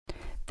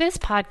This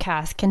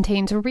podcast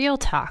contains real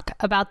talk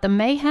about the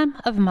mayhem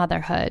of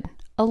motherhood,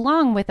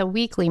 along with a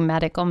weekly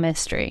medical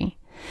mystery.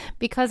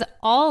 Because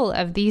all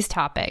of these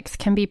topics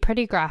can be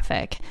pretty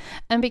graphic,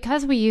 and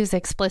because we use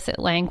explicit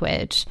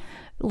language,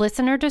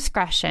 listener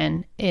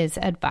discretion is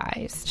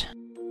advised.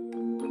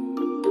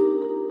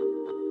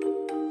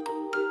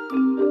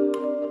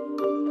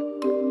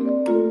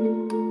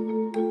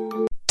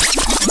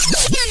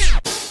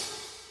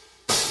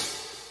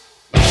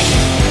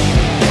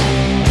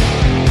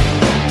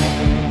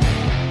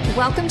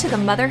 Welcome to the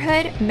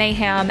Motherhood,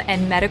 Mayhem,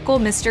 and Medical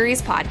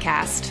Mysteries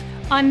podcast.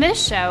 On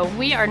this show,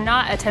 we are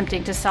not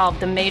attempting to solve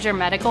the major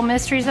medical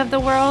mysteries of the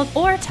world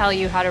or tell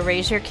you how to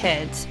raise your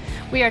kids.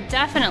 We are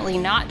definitely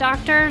not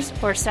doctors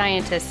or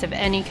scientists of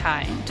any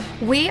kind.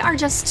 We are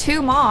just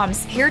two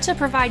moms here to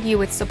provide you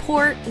with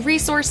support,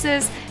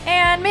 resources,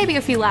 and maybe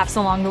a few laughs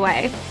along the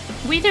way.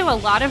 We do a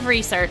lot of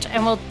research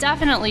and will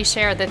definitely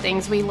share the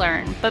things we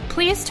learn, but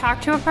please talk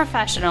to a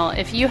professional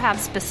if you have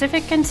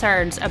specific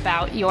concerns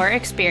about your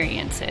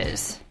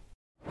experiences.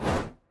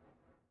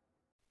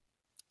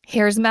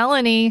 Here's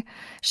Melanie.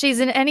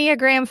 She's an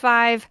Enneagram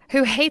 5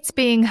 who hates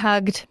being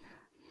hugged,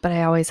 but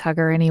I always hug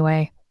her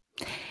anyway.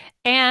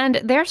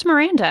 And there's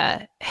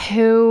Miranda,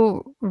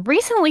 who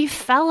recently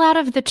fell out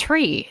of the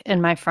tree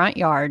in my front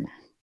yard.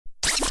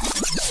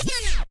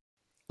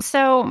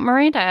 So,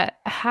 Miranda,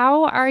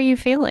 how are you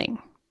feeling?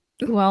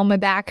 Well, my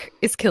back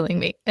is killing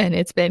me, and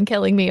it's been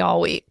killing me all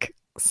week.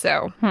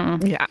 So,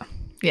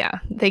 yeah.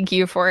 Thank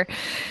you for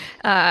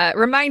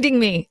reminding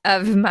me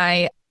of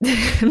my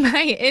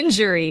my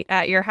injury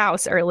at your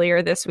house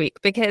earlier this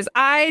week, because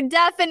I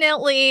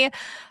definitely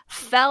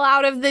fell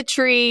out of the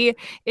tree.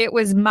 It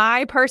was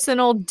my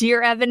personal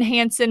Dear Evan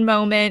Hansen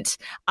moment.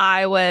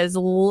 I was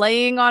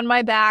laying on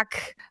my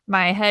back,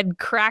 my head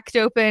cracked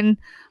open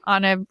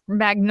on a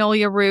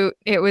magnolia root.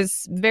 It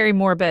was very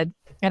morbid,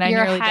 and I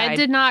nearly died. Your head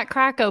did not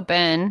crack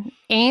open,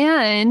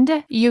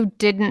 and you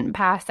didn't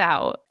pass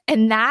out.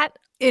 And that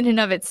in and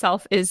of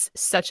itself is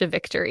such a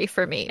victory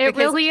for me. It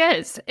really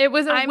is. It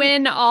was a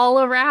win all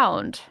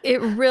around. It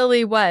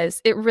really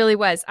was. It really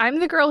was. I'm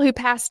the girl who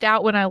passed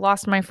out when I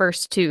lost my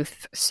first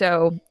tooth.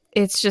 So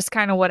it's just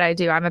kind of what I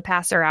do. I'm a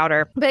passer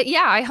outer. But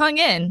yeah, I hung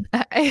in.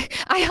 I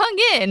hung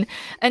in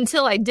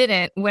until I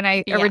didn't when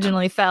I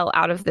originally fell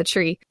out of the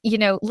tree. You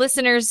know,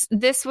 listeners,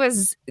 this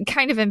was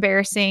kind of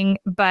embarrassing,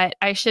 but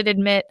I should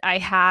admit I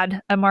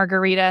had a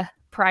margarita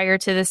prior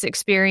to this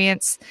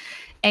experience.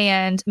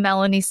 And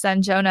Melanie's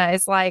son, Jonah,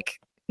 is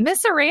like,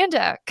 Miss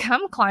Aranda,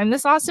 come climb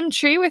this awesome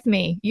tree with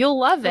me. You'll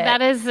love it.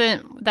 That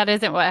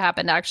isn't what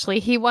happened,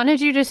 actually. He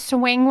wanted you to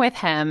swing with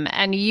him,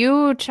 and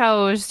you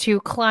chose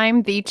to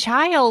climb the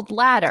child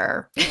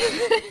ladder.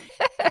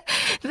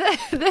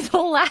 The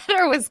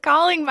ladder was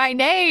calling my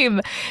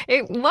name.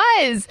 It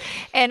was.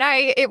 And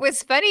it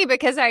was funny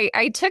because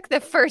I took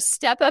the first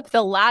step up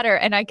the ladder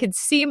and I could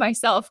see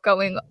myself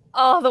going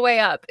all the way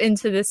up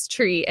into this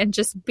tree and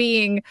just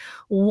being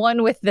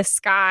one with the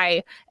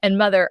sky and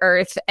Mother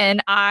Earth.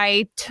 And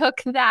I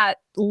took that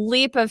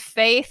leap of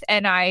faith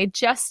and I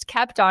just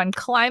kept on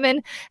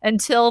climbing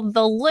until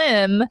the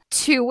limb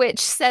to which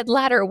said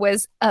ladder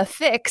was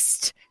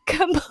affixed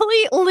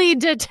completely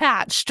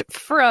detached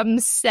from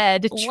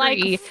said tree.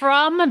 Like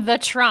from the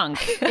trunk.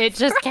 It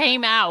just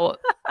came out.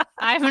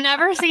 I've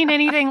never seen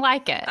anything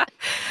like it.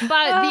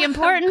 But the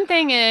important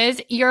thing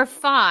is you're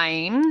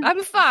fine.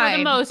 I'm fine. For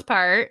the most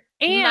part.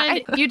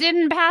 And you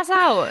didn't pass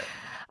out.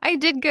 I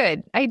did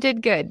good.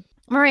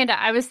 Miranda,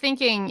 I was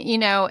thinking, you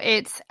know,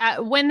 it's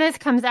when this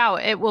comes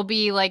out, it will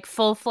be like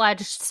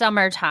full-fledged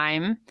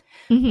summertime,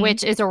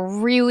 which is a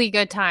really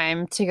good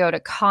time to go to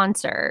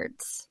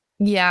concerts.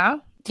 Yeah.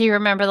 Do you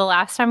remember the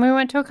last time we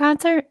went to a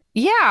concert?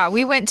 Yeah,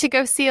 we went to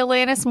go see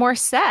Alanis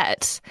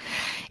Morissette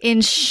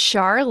in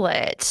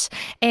Charlotte,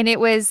 and it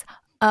was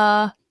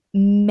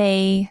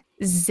amazing.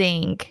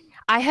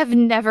 I have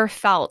never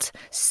felt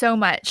so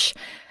much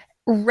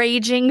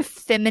raging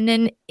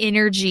feminine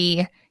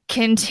energy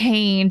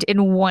contained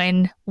in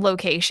one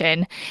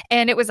location,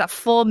 and it was a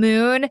full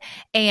moon,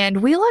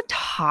 and we looked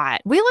hot.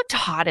 We looked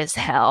hot as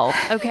hell.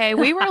 Okay,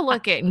 we were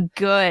looking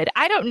good.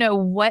 I don't know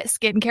what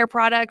skincare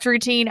product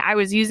routine I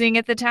was using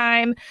at the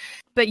time,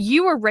 but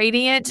you were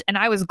radiant and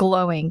I was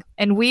glowing,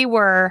 and we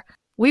were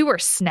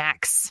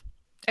snacks.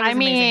 I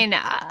mean,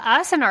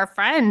 us and our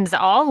friends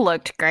all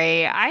looked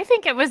great. I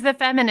think it was the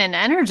feminine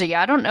energy.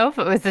 I don't know if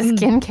it was the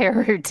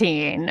skincare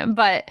routine,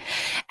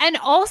 and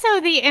also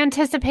the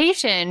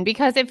anticipation,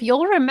 because if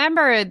you'll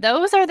remember,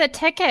 those are the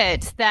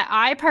tickets that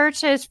I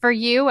purchased for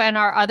you and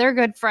our other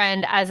good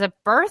friend as a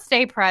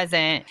birthday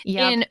present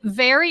in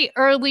very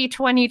early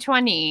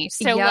 2020.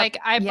 So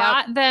I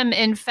bought them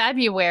in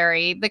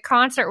February. The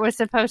concert was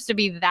supposed to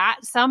be that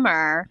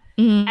summer.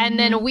 And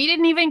then we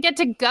didn't even get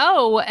to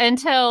go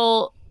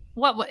until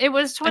it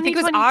was 2022. I think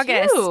it was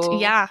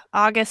August. Yeah,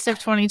 August of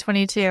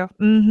 2022.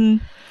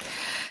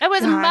 It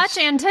was much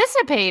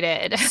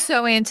anticipated.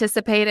 So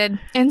anticipated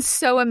and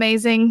so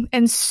amazing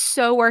and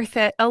so worth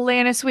it.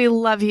 Alanis, we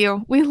love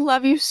you. We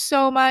love you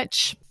so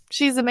much.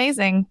 She's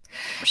amazing.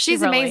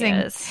 She's really amazing.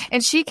 is.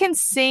 And she can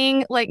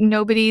sing like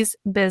nobody's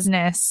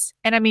business.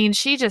 And I mean,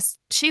 she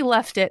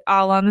left it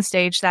all on the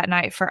stage that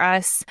night for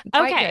us.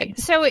 Quite Okay. good.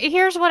 So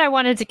here's what I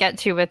wanted to get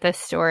to with this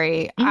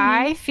story.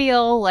 I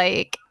feel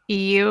like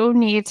you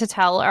need to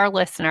tell our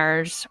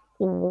listeners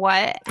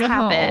what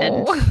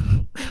happened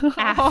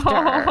after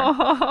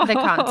the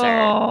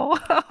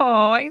concert.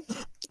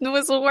 I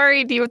was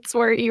worried it's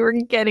where you were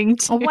getting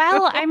to.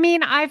 Well, I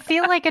mean, I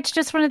feel like it's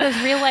just one of those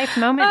real life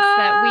moments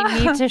that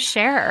we need to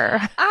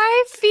share.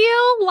 I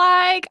feel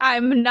like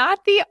I'm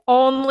not the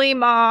only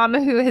mom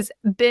who has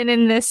been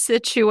in this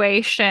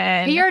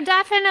situation. You're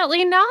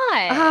definitely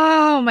not.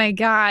 Oh my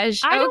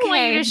gosh. I don't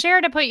want you to share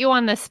to put you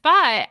on the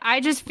spot. I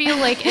just feel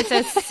like it's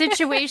a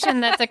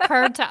situation that's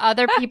occurred to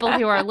other people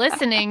who are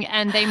listening,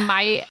 and they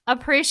might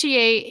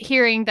appreciate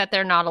hearing that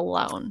they're not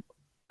alone.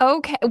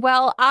 Okay,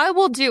 well, I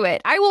will do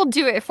it. I will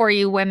do it for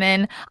you,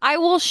 women. I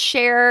will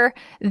share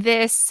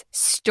this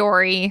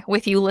story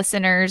with you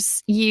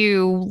listeners,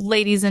 you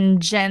ladies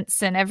and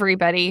gents and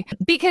everybody,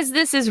 because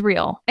this is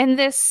real and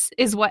this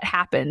is what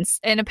happens.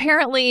 And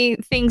apparently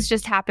things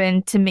just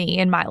happen to me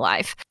in my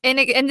life. And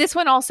this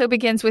one also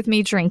begins with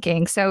me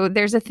drinking. So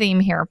there's a theme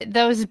here.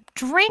 Those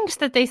drinks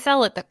that they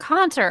sell at the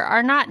concert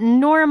are not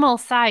normal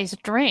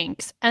sized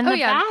drinks. And the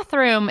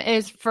bathroom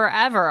is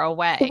forever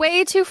away.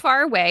 Way too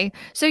far away.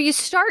 So you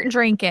start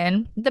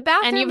drinking, the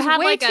bathroom's and you've had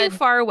way like too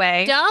far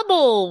away.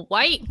 Double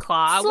White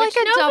Claw, It's which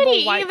like a nobody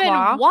double White even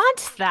Claw.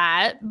 wants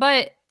that,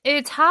 but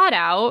it's hot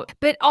out.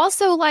 But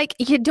also, like,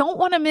 you don't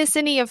want to miss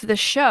any of the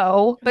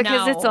show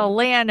because No. it's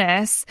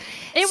Alanis.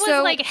 It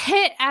was like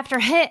hit after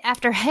hit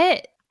after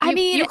hit. I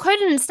mean, you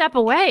couldn't step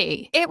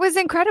away. It was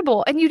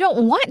incredible. And you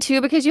don't want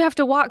to because you have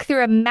to walk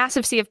through a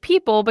massive sea of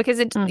people because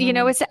it's, you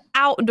know, it's an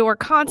outdoor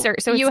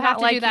concert. So You it's have not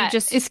to like do that. you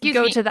just Excuse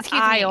go me. to the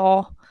Excuse me.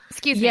 aisle.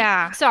 Excuse me.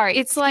 Yeah. Sorry.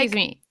 It's Excuse like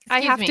me. I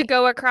Excuse have me. to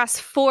go across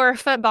 4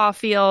 football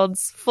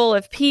fields full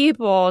of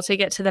people to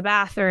get to the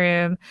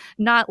bathroom.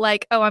 Not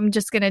like, oh, I'm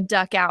just going to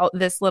duck out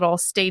this little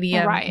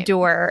stadium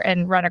door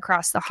and run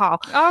across the hall.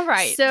 All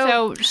right.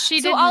 So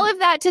all of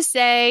that to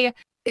say,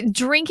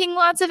 drinking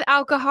lots of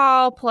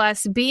alcohol,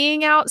 plus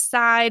being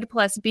outside,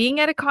 plus being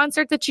at a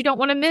concert that you don't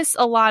want to miss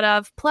a lot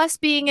of, plus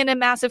being in a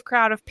massive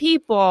crowd of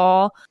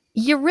people,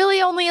 you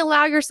really only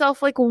allow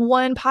yourself like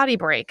one potty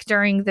break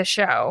during the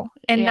show.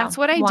 And that's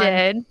what I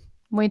did.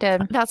 We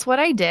did. That's what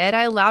I did.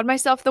 I allowed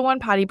myself the one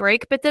potty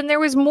break, but then there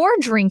was more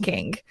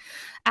drinking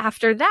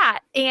after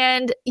that.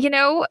 And you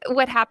know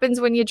what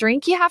happens when you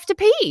drink? You have to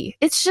pee.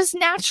 It's just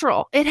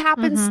natural. It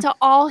happens to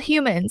all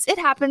humans. It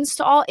happens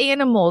to all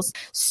animals.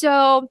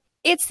 So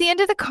it's the end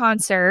of the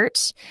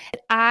concert.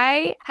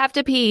 I have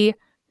to pee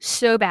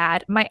so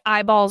bad. My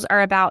eyeballs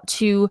are about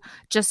to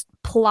just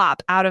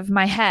plop out of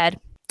my head.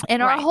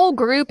 And our whole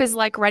group is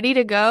like ready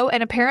to go.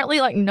 And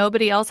apparently like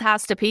nobody else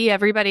has to pee.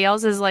 Everybody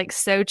else is like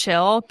so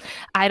chill.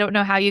 I don't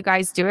know how you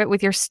guys do it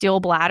with your steel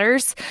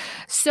bladders.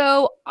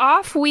 So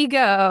off we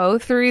go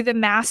through the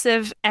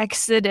massive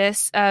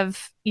exodus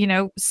of,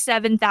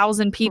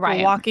 7,000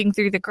 people walking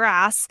through the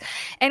grass.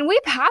 And we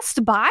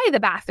passed by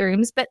the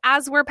bathrooms, but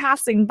as we're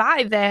passing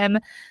by them,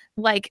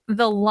 like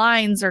the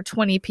lines are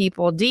 20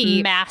 people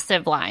deep.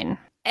 Massive line.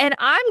 And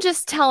I'm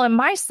just telling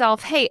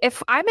myself, hey,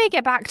 if I make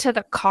it back to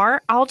the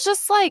car, I'll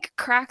just like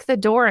crack the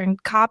door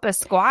and cop a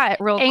squat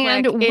real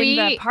quick in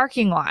the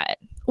parking lot.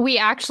 We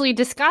actually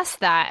discussed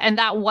that, and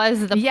that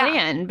was the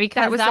plan,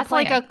 because that's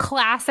like a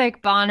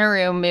classic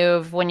Bonnaroo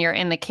move when you're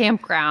in the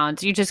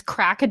campgrounds. You just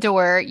crack a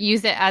door,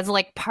 use it as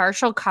like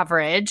partial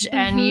coverage,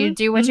 and you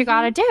do what you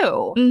gotta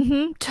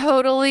do.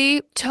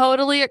 Totally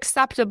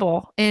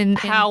acceptable in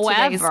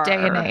today's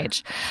day and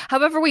age.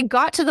 However, we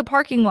got to the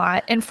parking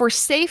lot, and for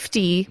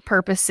safety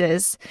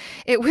purposes,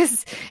 it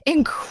was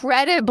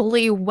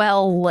incredibly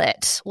well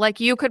lit. Like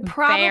you could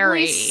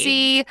probably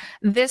see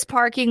this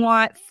parking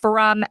lot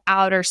from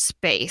outer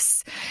space.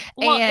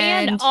 Well,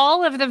 and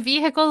all of the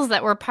vehicles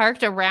that were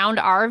parked around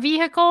our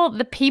vehicle,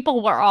 the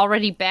people were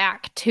already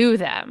back to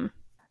them.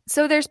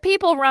 So there's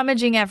people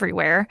rummaging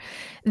everywhere.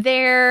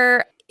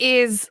 There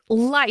is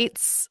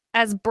lights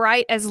as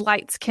bright as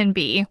lights can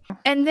be.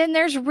 And then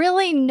there's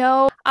really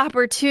no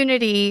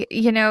opportunity,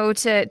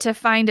 to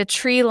find a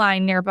tree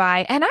line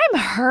nearby. And I'm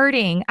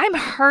hurting,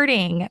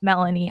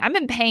 Melanie. I'm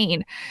in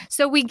pain.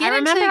 So we get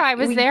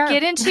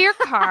get into your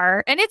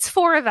car, and it's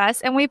 4 of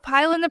us, and we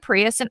pile in the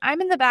Prius, and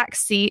I'm in the back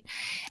seat.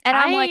 And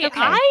I'm like, okay.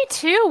 I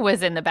too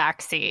was in the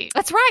back seat.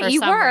 That's right.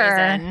 You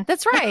were. Reason.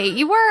 That's right.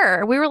 You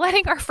were. We were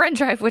letting our friend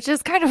drive, which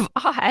is kind of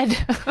odd.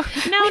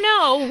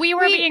 No. We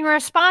were being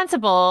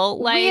responsible.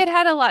 We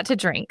had a lot to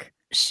drink.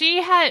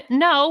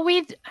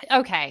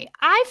 Okay.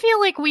 I feel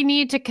like we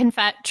need to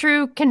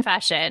true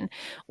confession.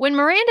 When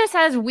Miranda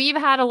says we've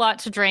had a lot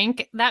to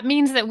drink, that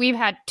means that we've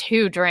had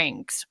 2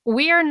 drinks.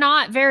 We are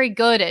not very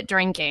good at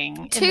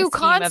drinking. 2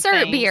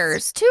 concert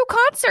beers. 2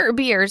 concert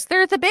beers.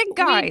 They're the big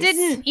guys. We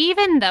didn't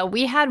even, though.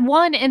 We had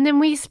 1 and then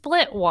we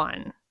split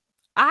 1.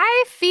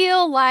 I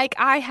feel like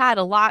I had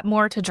a lot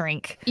more to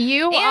drink.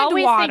 You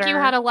always think you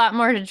had a lot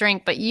more to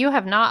drink, but you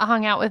have not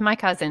hung out with my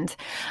cousins.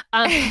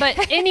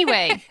 But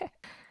anyway,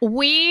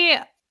 We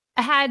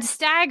had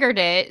staggered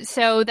it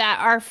so that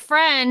our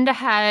friend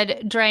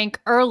had drank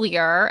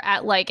earlier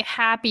at like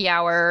happy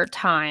hour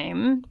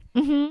time.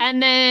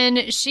 And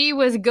then she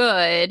was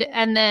good.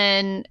 And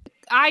then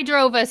I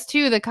drove us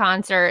to the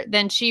concert.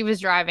 Then she was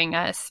driving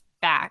us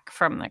back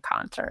from the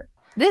concert.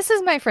 This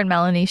is my friend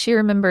Melanie. She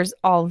remembers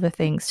all the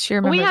things. She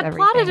remembers everything.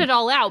 We had plotted it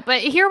all out,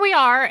 but here we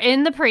are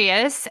in the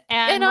Prius,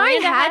 and I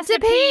Miranda had has to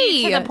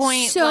pee to the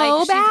point so like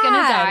she's gonna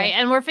bad. die,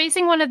 and we're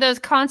facing one of those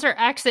concert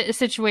exit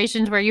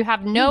situations where you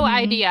have no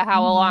idea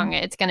how long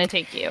it's gonna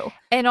take you.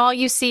 And all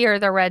you see are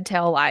the red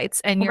tail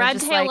lights, and you're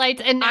just like,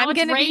 lights, and now I'm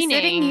going to be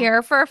sitting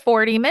here for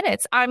 40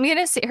 minutes. I'm going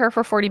to sit here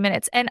for 40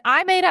 minutes. And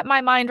I made up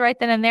my mind right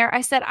then and there. I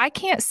said, I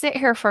can't sit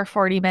here for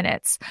 40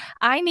 minutes.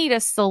 I need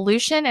a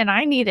solution, and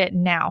I need it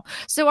now.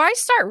 So I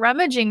start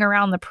rummaging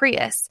around the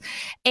Prius.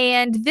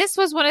 And this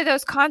was one of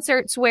those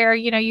concerts where,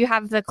 you know, you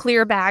have the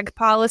clear bag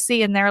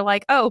policy, and they're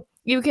like, oh,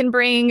 you can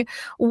bring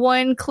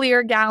 1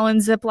 clear gallon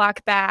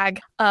Ziploc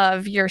bag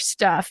of your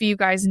stuff. You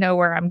guys know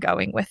where I'm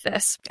going with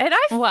this. And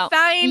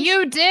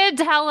you did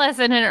tell us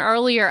in an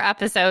earlier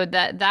episode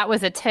that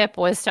was a tip,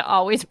 was to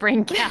always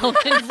bring gallon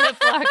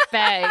Ziploc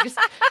bags.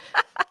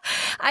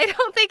 I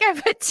don't think I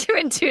put 2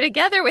 and 2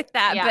 together with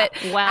that,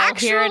 but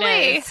here it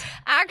is.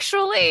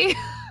 Actually,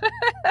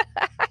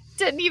 I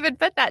didn't even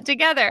put that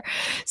together.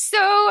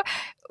 So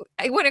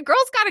when a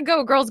girl's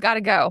got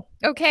to go.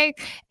 Okay.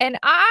 And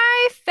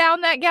I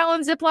found that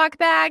gallon Ziploc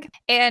bag,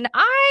 and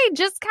I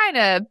just kind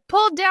of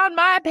pulled down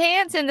my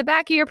pants in the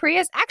back of your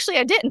Prius. Actually,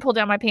 I didn't pull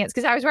down my pants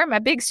because I was wearing my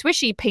big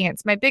swishy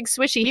pants, my big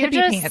swishy hippie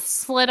pants.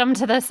 Slid them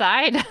to the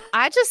side.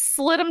 I just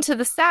slid them to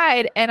the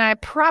side, and I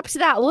propped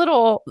that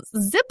little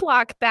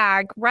Ziploc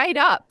bag right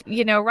up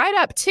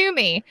to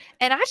me,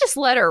 and I just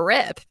let her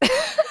rip.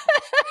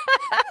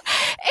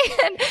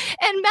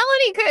 And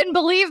Melanie couldn't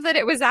believe that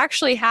it was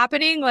actually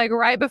happening, like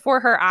right before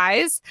her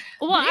eyes.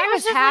 Well, I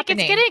was just happening.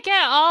 Like, it's gonna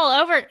get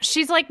all over.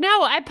 She's like,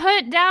 no, I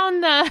put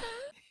down the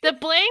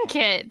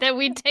blanket that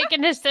we'd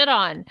taken to sit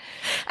on.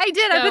 I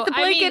did. So, I put the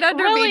blanket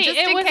under me just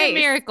in case. It was a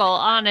miracle,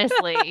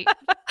 honestly.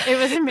 It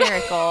was a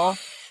miracle.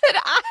 And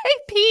I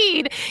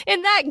peed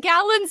in that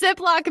gallon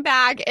Ziploc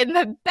bag in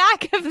the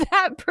back of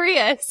that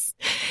Prius.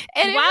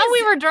 And while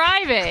we were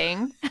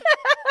driving.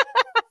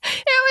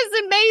 It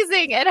was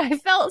amazing, and I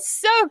felt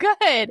so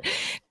good.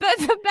 But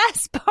the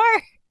best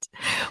part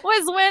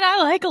was when I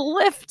like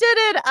lifted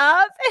it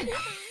up, and it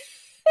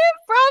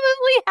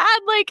probably had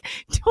like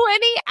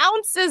 20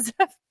 ounces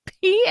of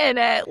pee in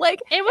it. Like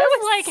it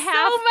was like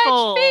half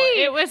full.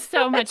 It was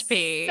so much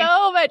pee.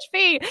 So much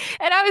pee.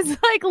 And I was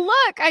like,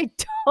 look, I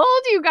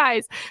told you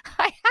guys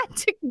I had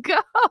to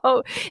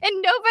go.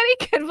 And nobody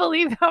could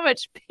believe how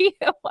much pee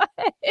it was.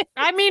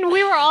 I mean,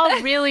 we were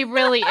all really,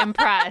 really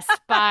impressed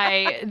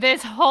by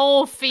this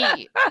whole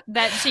feat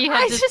that she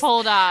had just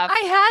pulled off. I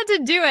had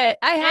to do it.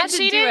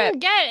 She didn't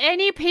get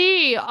any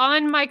pee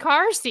on my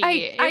car seat.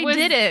 I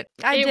didn't.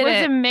 It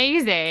was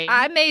amazing.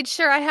 I made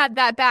sure I had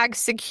that bag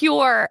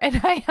secure,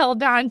 and I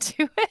held on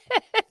to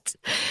it.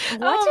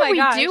 What did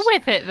we do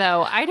with it,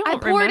 though? I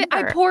remember.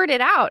 I poured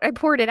it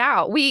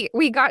out.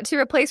 We got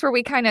to a place where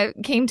we kind of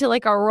came to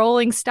like a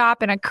rolling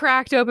stop, and I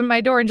cracked open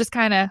my door and just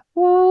kind of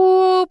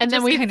whoop. And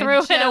then we threw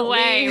it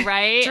away,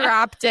 right?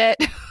 Dropped it.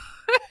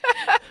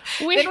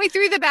 Then we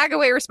threw the bag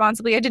away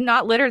responsibly. I did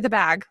not litter the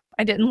bag.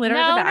 I didn't litter the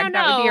bag.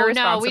 That would be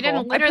irresponsible. No, we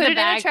didn't litter the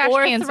bag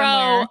or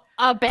throw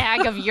a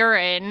bag of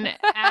urine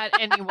at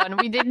anyone.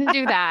 We didn't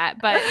do that.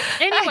 But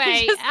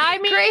anyway, I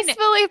mean,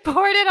 gracefully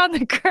poured it on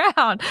the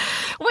ground.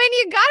 When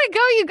you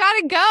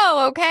gotta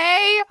go,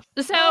 okay?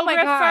 So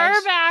refer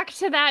back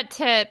to that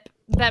tip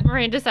that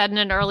Miranda said in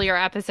an earlier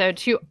episode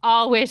to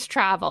always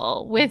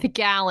travel with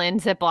gallon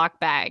Ziploc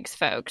bags,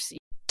 folks.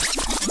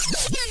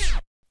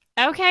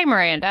 Okay,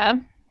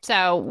 Miranda.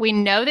 So we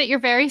know that you're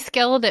very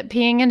skilled at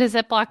peeing in a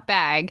Ziploc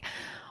bag.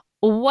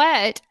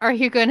 What are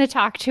you going to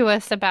talk to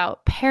us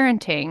about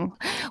parenting?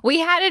 We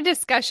had a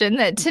discussion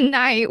that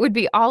tonight would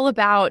be all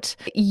about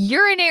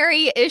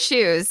urinary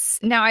issues.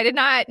 Now, I did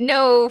not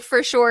know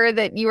for sure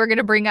that you were going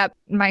to bring up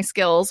my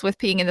skills with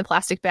peeing in the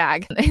plastic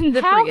bag in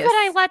the How Prius. could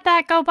I let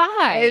that go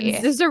by?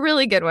 It was a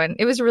really good one.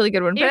 It was a really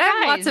good one. You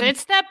guys,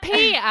 it's the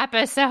pee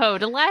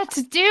episode.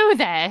 Let's do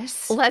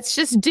this. Let's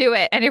just do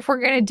it. And if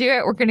we're going to do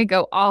it, we're going to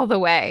go all the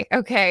way.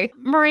 Okay.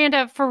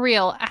 Miranda, for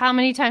real, how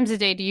many times a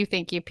day do you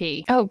think you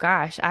pee? Oh,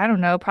 gosh. I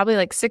don't know. Probably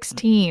like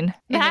 16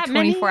 in a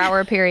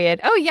 24-hour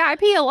period. Oh, yeah. I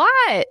pee a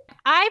lot.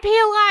 I pee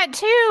a lot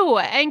too.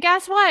 And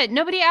guess what?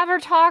 Nobody ever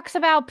talks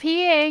about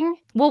peeing.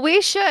 Well,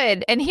 we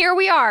should. And here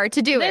we are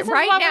to do it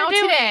right now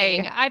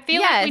today. I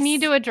feel like we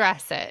need to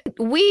address it.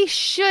 We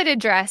should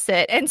address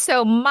it. And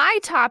so my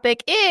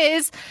topic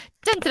is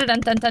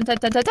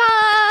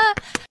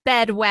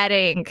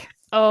bedwetting.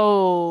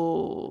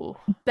 Oh.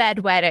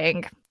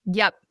 Bedwetting.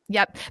 Yep.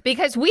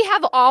 Because we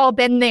have all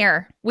been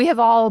there.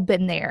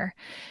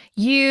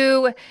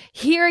 You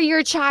hear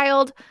your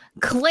child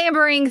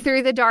clambering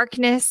through the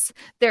darkness.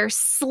 They're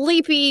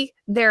sleepy.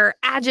 They're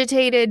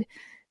agitated.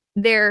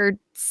 they're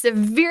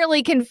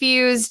severely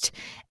confused,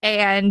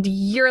 and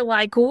you're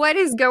like, what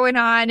is going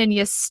on? And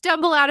you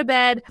stumble out of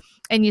bed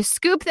and you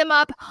scoop them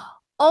up,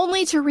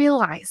 only to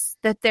realize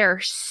that they're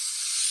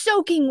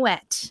soaking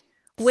wet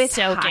with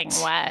soaking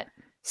hot, wet,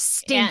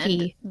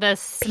 stinky, and the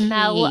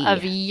smell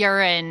of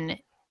urine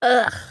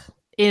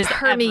is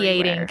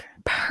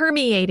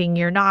permeating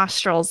your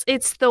nostrils.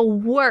 It's the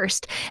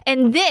worst.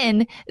 And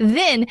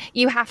then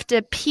you have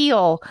to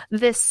peel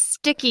the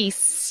sticky,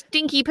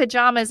 stinky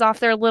pajamas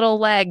off their little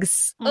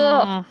legs.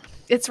 Ugh.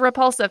 It's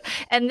repulsive.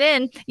 And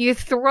then you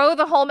throw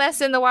the whole mess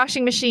in the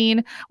washing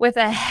machine with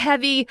a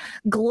heavy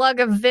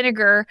glug of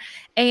vinegar.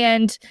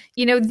 And,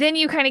 then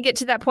you kind of get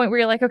to that point where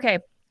you're like, okay,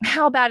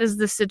 how bad is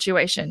this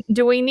situation?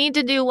 Do we need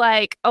to do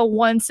like a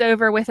once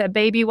over with a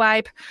baby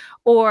wipe?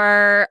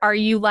 Or are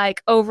you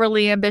like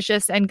overly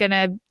ambitious and going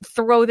to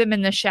throw them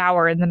in the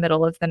shower in the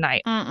middle of the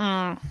night?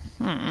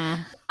 I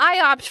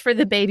opt for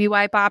the baby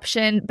wipe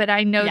option, but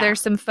I know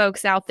there's some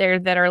folks out there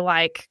that are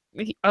like,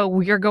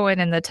 oh, you're going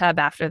in the tub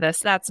after this.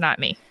 That's not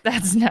me.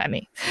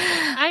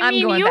 I'm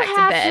going back to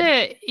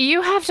bed.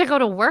 You have to go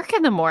to work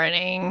in the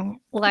morning.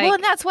 Well,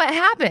 and that's what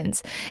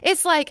happens.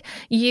 It's like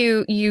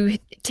you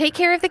take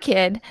care of the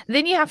kid,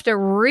 then you have to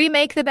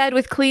remake the bed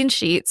with clean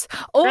sheets,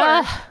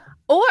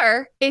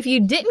 or if you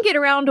didn't get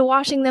around to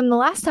washing them the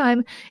last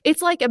time,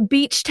 it's like a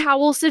beach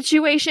towel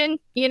situation,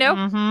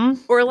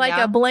 or like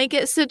a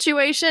blanket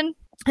situation.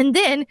 And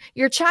then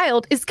your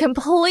child is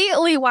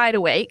completely wide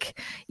awake.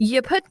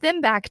 You put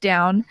them back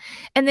down,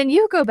 and then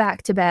you go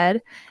back to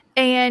bed,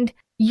 and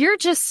you're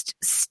just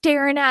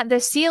staring at the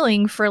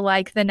ceiling for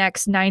like the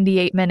next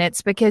 98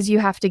 minutes because you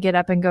have to get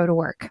up and go to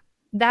work.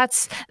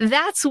 That's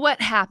what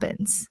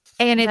happens.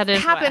 And it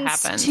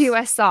happens to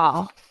us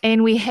all,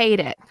 and we hate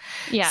it.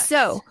 Yeah.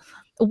 So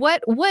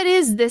what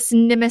is this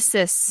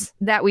nemesis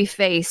that we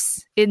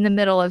face in the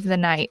middle of the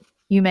night,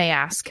 you may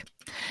ask?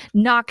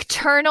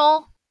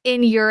 Nocturnal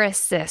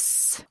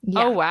enuresis.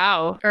 Yeah. Oh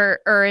wow.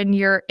 Or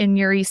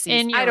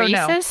enuresis. I don't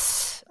know.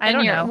 I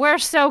don't know. We're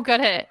so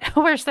good at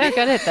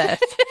this.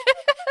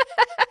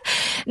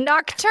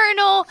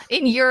 Nocturnal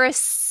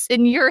enuresis.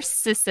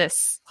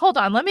 Hold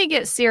on, let me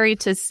get Siri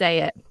to say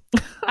it.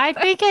 I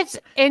think it's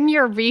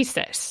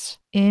enuresis.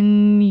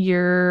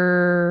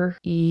 Enuresis.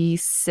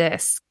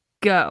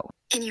 Go.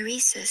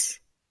 Enuresis.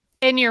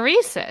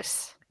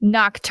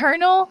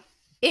 Nocturnal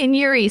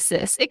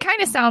enuresis. It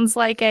kind of sounds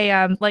like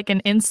an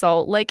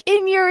insult, like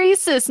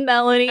enuresis,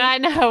 Melanie. I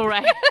know,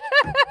 right?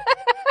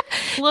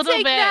 A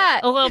little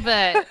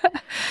bit.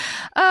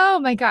 Oh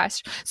my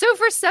gosh. So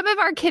for some of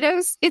our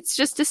kiddos, it's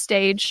just a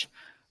stage.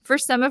 For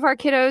some of our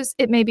kiddos,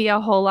 it may be a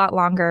whole lot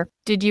longer.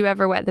 Did you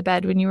ever wet the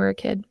bed when you were a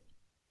kid?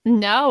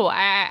 No,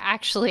 I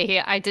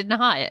did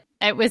not.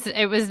 It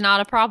was not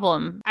a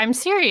problem. I'm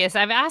serious.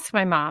 I've asked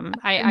my mom.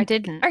 I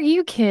didn't. Are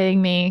you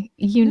kidding me?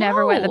 You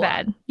never wet the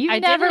bed. You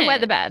never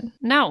wet the bed.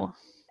 No.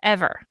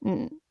 Ever.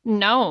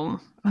 No.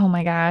 Oh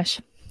my gosh.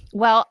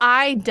 Well,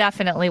 I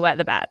definitely wet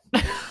the bed.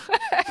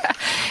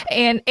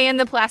 and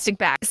the plastic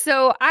bag.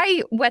 So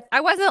I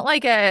wasn't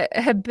like a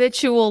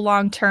habitual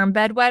long-term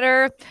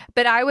bedwetter,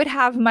 but I would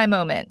have my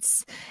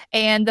moments.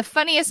 And the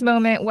funniest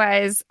moment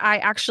was I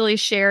actually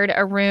shared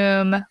a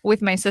room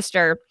with my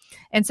sister.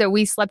 And so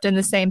we slept in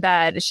the same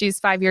bed. She's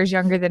 5 years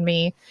younger than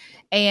me.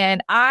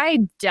 And I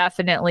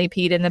definitely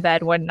peed in the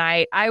bed one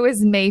night. I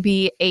was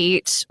maybe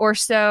 8 or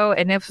so,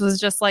 and it was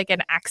just like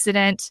an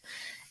accident.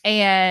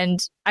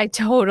 And I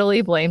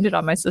totally blamed it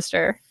on my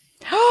sister.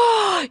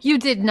 You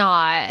did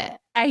not.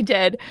 I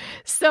did.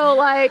 So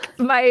I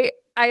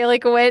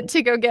went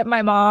to go get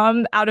my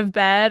mom out of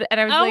bed,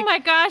 and I was oh my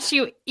gosh,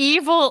 you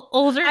evil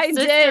older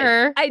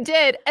sister. I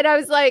did. And I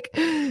was like,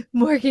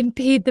 Morgan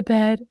peed the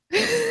bed.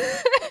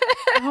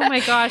 Oh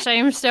my gosh, I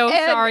am so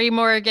sorry,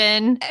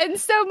 Morgan. And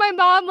so my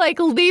mom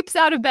leaps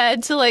out of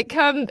bed to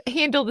come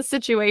handle the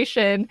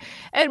situation.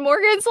 And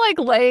Morgan's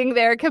laying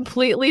there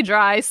completely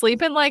dry,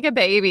 sleeping like a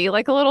baby,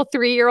 like a little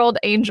 3-year-old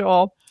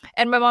angel.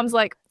 And my mom's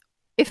like,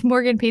 if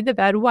Morgan peed the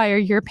bed, why are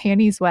your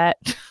panties wet?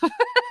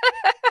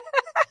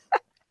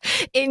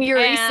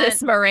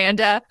 Enuresis,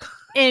 Miranda.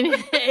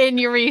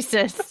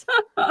 Enuresis.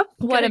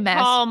 What a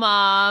mess. Call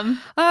Mom.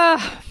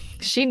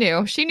 She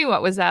knew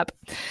what was up.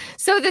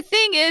 So the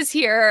thing is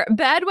here,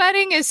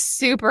 bedwetting is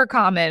super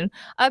common.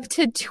 Up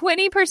to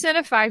 20%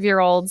 of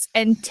 5-year-olds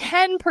and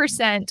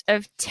 10%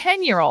 of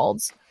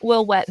 10-year-olds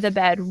will wet the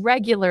bed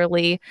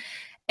regularly.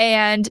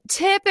 And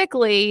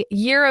typically,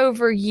 year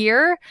over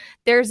year,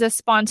 there's a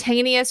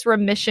spontaneous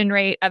remission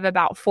rate of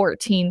about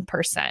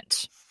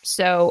 14%.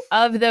 So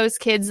of those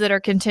kids that are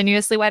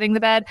continuously wetting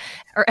the bed,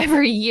 or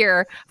every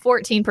year,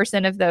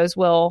 14% of those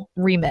will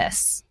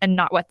remiss and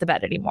not wet the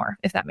bed anymore,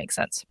 if that makes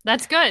sense.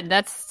 That's good.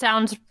 That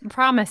sounds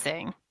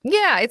promising.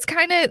 Yeah, it's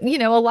kind of,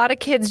 a lot of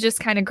kids just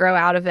kind of grow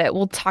out of it.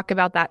 We'll talk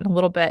about that in a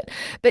little bit.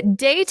 But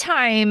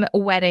daytime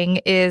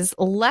wetting is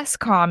less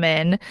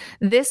common.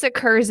 This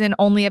occurs in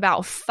only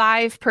about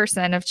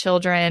 5% of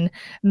children,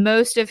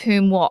 most of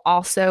whom will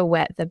also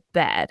wet the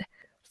bed.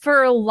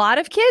 For a lot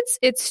of kids,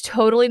 it's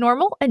totally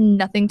normal and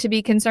nothing to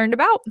be concerned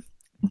about.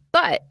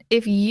 But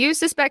if you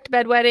suspect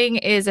bedwetting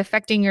is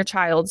affecting your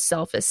child's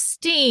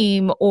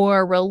self-esteem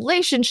or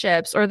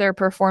relationships or their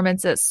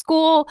performance at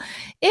school,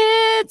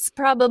 it's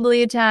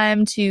probably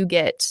time to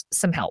get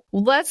some help.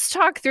 Let's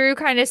talk through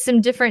kind of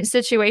some different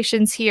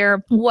situations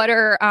here. What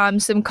are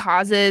some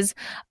causes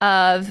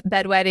of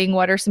bedwetting?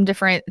 What are some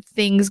different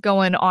things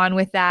going on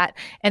with that?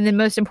 And then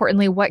most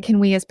importantly, what can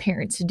we as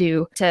parents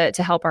do to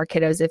help our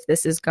kiddos if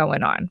this is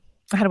going on?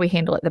 How do we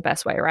handle it the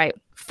best way, right?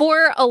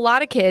 For a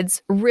lot of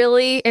kids,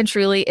 really and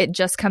truly, it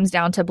just comes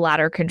down to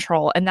bladder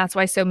control. And that's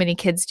why so many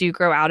kids do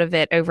grow out of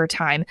it over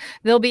time.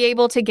 They'll be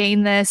able to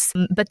gain this,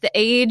 but the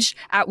age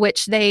at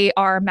which they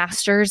are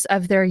masters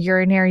of their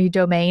urinary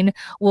domain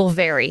will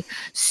vary.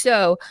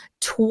 So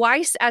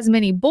twice as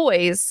many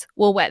boys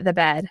will wet the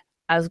bed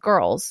as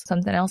girls.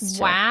 Something else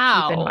to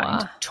keep in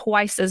mind.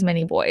 Twice as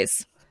many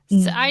boys.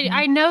 So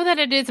I know that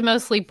it is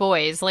mostly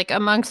boys. Like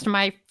amongst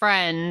my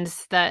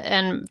friends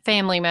and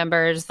family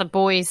members, the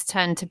boys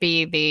tend to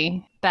be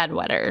the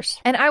bedwetters.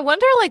 And I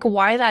wonder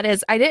why that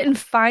is. I didn't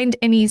find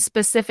any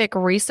specific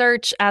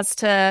research as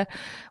to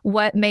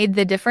what made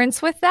the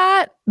difference with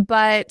that,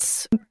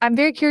 but I'm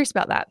very curious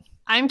about that.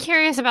 I'm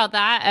curious about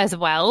that as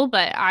well,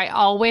 but I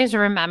always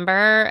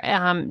remember,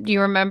 do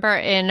you remember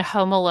in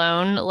Home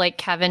Alone, like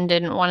Kevin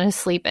didn't want to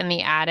sleep in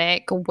the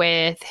attic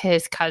with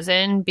his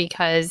cousin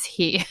because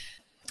his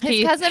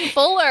cousin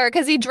Fuller,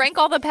 because he drank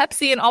all the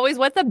Pepsi and always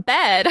wet the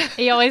bed.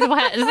 He always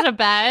wet the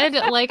bed.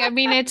 Like, I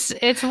mean,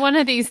 it's one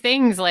of these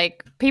things,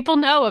 like, people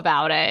know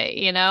about it,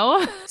 you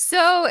know?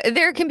 So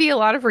there can be a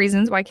lot of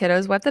reasons why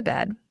kiddos wet the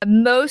bed.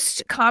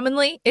 Most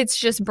commonly, it's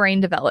just brain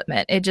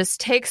development. It just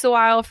takes a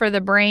while for the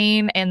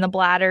brain and the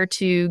bladder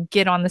to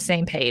get on the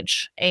same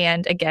page.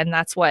 And again,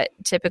 that's what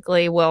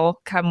typically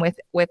will come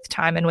with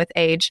time and with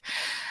age.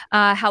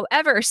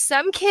 However,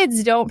 some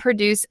kids don't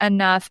produce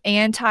enough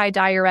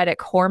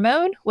anti-diuretic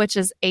hormone, which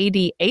is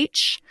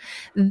ADH.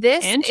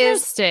 This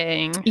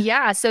Interesting.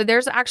 So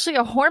there's actually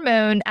a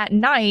hormone at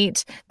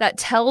night that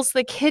tells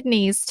the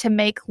kidneys to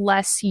make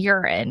less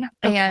urine.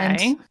 Okay.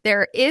 And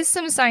there is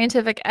some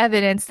scientific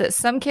evidence that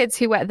some kids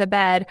who wet the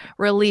bed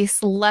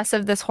release less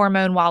of this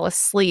hormone while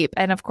asleep.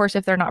 And of course,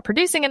 if they're not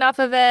producing enough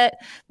of it,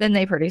 then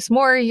they produce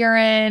more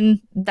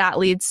urine. That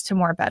leads to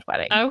more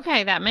bedwetting.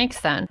 Okay, that makes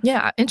sense.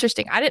 Yeah,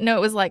 interesting. I didn't know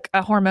it was like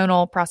a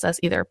hormonal process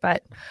either,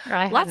 but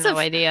I had lots no of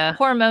idea.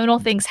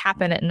 hormonal things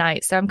happen at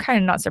night. So I'm kind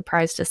of not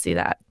surprised to see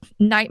that.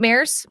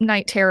 Nightmares,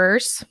 night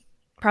terrors.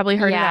 Probably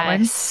heard of that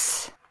one.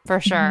 For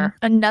sure.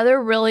 Mm-hmm.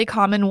 Another really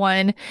common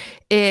one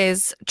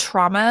is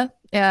trauma.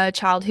 A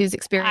child who's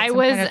experienced I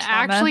was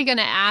actually going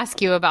to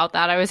ask you about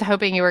that. I was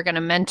hoping you were going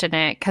to mention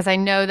it because I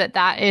know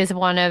that is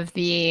one of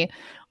the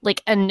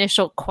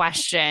initial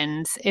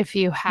questions if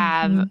you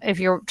have if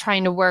you're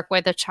trying to work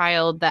with a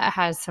child that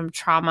has some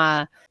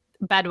trauma.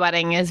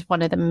 Bedwetting is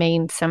one of the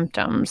main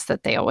symptoms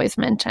that they always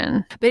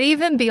mention. But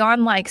even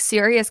beyond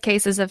serious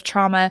cases of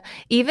trauma,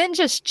 even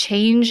just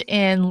change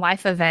in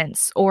life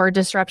events or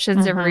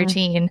disruptions of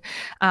routine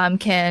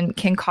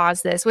can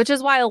cause this, which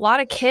is why a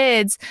lot of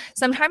kids,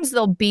 sometimes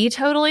they'll be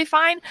totally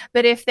fine.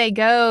 But if they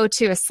go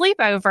to a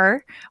sleepover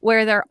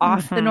where they're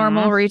off the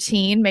normal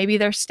routine, maybe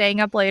they're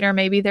staying up later,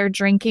 maybe they're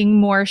drinking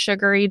more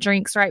sugary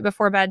drinks right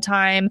before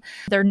bedtime,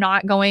 they're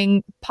not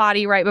going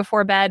potty right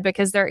before bed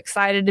because they're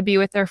excited to be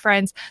with their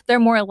friends, they're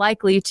more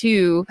likely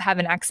to have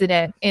an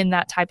accident in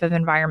that type of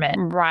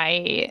environment.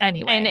 Right.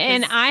 Anyway.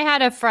 And I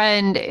had a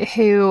friend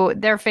who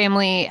their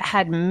family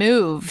had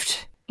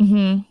moved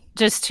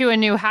just to a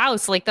new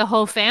house. Like the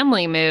whole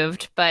family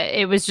moved, but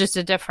it was just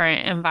a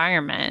different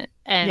environment.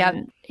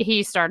 And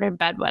he started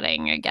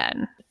bedwetting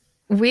again.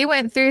 We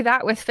went through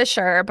that with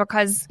Fisher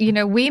because,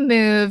 we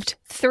moved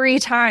 3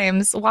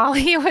 times while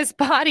he was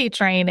potty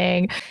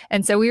training.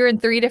 And so we were in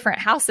 3 different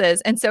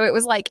houses. And so it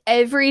was like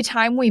every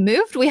time we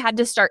moved, we had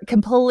to start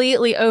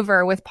completely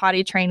over with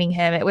potty training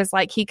him. It was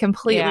like he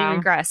completely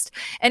regressed.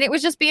 And it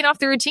was just being off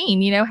the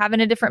routine, having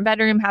a different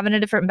bedroom, having a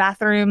different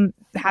bathroom,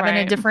 having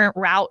a different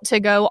route to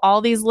go.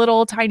 All these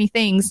little tiny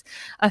things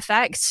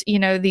affect,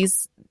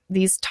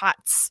 these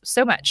tots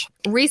so much.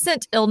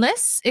 Recent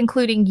illness,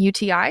 including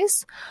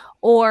UTIs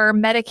or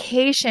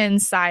medication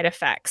side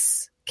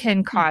effects,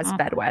 can cause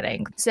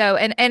bedwetting. So,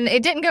 and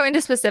it didn't go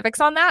into specifics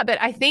on that,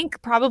 but I think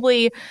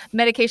probably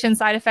medication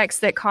side effects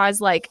that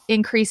cause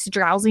increased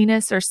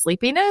drowsiness or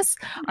sleepiness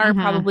are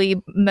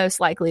probably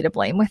most likely to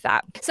blame with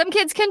that. Some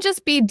kids can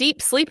just be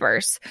deep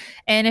sleepers.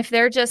 And if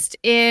they're just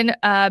in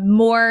a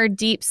more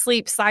deep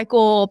sleep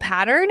cycle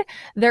pattern,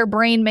 their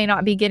brain may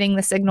not be getting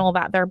the signal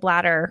that their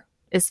bladder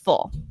is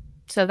full.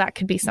 So that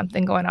could be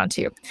something going on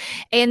too.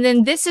 And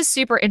then this is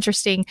super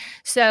interesting.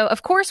 So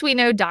of course we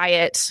know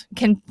diet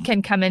can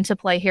come into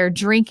play here.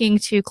 Drinking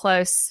too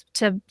close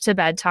to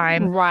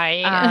bedtime.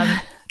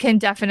 Right. can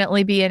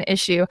definitely be an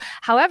issue.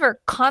 However,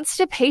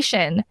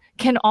 constipation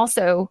can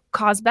also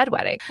cause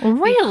bedwetting.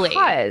 Really?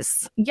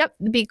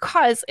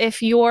 Because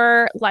if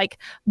your like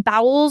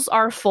bowels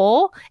are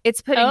full,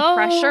 it's putting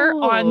pressure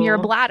on your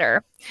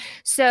bladder.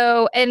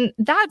 So, and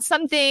that's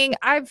something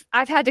I've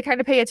had to kind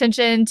of pay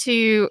attention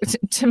to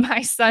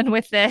my son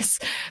with this,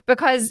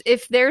 because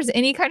if there's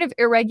any kind of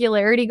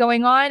irregularity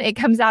going on, it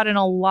comes out in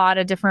a lot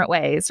of different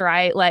ways,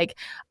 right? Like,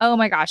 oh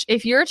my gosh,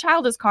 if your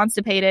child is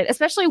constipated,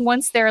 especially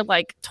once they're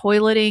like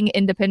toileting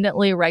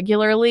independently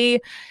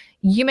regularly,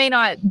 you may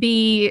not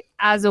be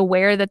as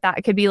aware that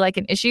that could be like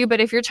an issue.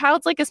 But if your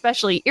child's like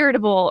especially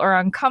irritable or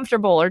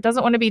uncomfortable or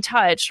doesn't want to be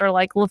touched or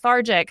like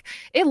lethargic,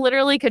 it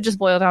literally could just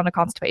boil down to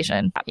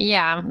constipation.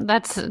 Yeah,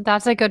 that's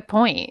a good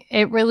point.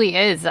 It really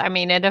is. I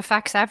mean, it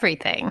affects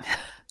everything.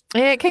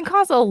 It can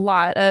cause a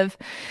lot of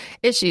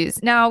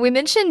issues. Now, we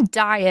mentioned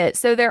diet.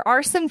 So there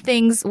are some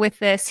things with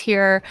this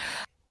here.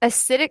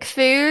 Acidic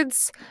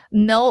foods,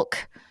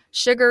 milk,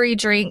 sugary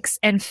drinks,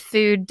 and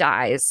food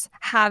dyes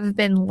have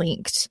been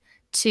linked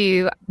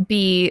to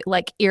be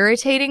like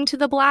irritating to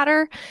the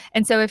bladder.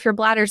 And so if your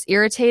bladder's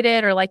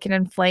irritated or like an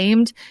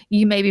inflamed,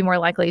 you may be more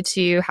likely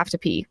to have to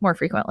pee more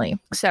frequently.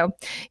 So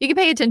you can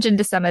pay attention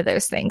to some of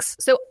those things.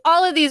 So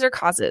all of these are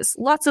causes,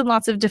 lots and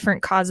lots of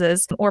different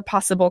causes or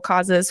possible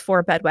causes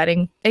for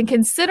bedwetting. And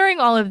considering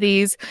all of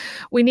these,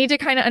 we need to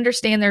kind of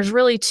understand there's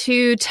really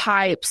two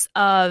types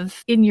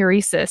of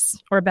enuresis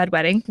or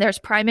bedwetting. There's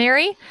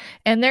primary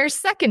and there's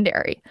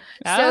secondary.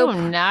 Oh,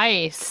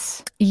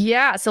 nice.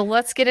 Yeah. So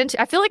let's get into,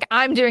 I feel like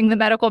I'm doing the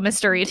medical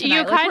mystery tonight.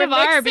 You kind of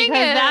are, because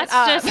that's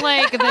just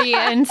like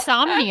the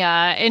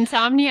insomnia.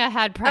 Insomnia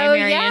had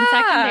primary and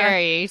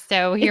secondary.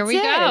 So here we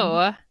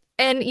go.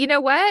 And you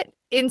know what?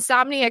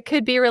 Insomnia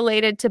could be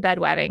related to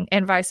bedwetting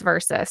and vice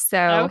versa.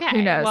 So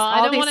who knows? Well,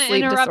 I don't want to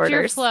interrupt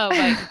your flow,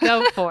 but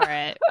go for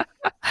it.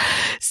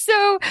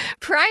 So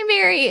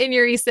primary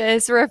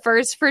enuresis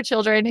refers for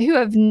children who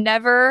have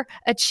never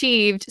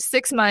achieved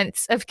 6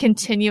 months of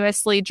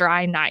continuously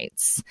dry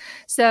nights.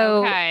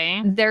 So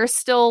they're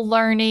still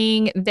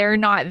learning. They're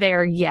not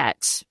there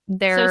yet.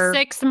 So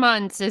 6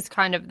 months is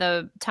kind of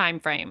the time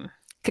frame.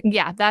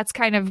 Yeah, that's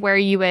kind of where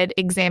you would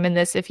examine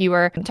this if you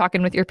were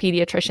talking with your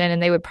pediatrician,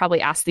 and they would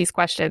probably ask these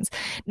questions.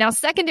 Now,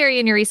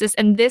 secondary enuresis,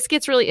 and this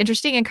gets really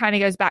interesting and kind of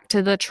goes back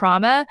to the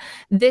trauma.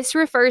 This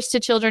refers to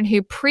children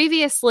who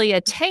previously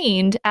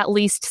attained at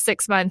least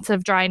 6 months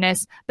of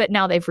dryness, but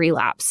now they've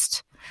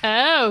relapsed.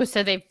 Oh,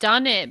 so they've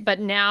done it, but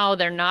now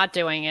they're not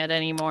doing it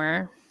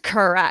anymore.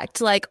 Correct.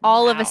 Like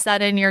all of a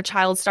sudden your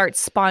child starts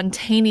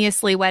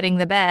spontaneously wetting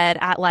the bed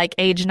at like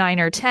age 9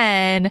 or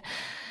 10.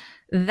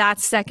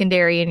 That's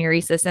secondary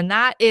enuresis. And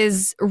that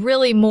is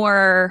really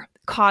more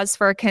cause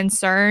for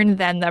concern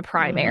than the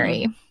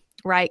primary,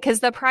 right?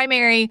 Because the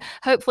primary,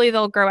 hopefully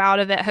they'll grow out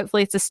of it.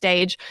 Hopefully it's a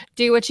stage.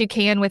 Do what you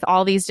can with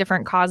all these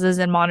different causes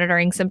and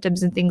monitoring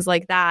symptoms and things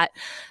like that.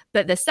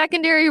 But the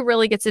secondary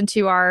really gets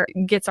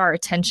our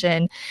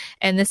attention.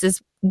 And this is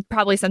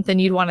probably something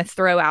you'd want to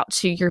throw out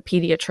to your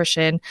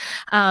pediatrician.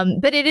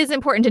 But it is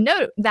important to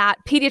note that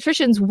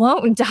pediatricians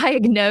won't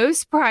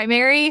diagnose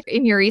primary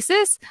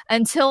enuresis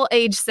until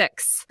age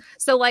 6.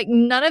 So like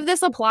none of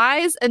this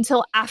applies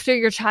until after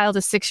your child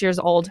is 6 years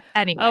old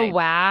anyway. Oh,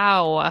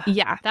 wow.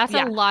 Yeah. That's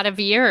a lot of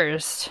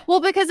years.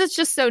 Well, because it's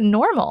just so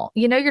normal.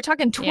 You know, you're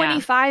talking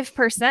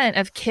 25%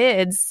 of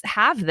kids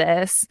have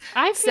this.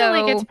 I feel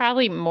like it's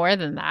probably more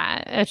than that.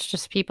 It's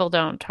just people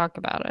don't talk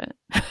about it.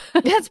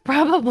 That's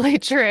probably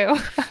true.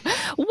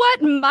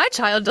 What? My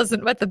child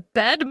doesn't wet the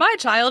bed. My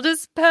child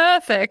is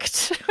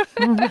perfect.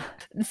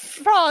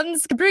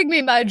 Franz, bring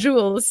me my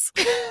jewels.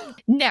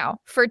 Now,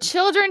 for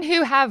children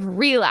who have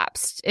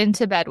relapsed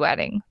into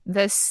bedwetting,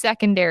 the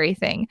secondary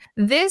thing,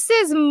 this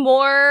is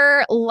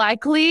more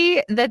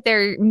likely that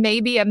there may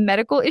be a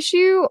medical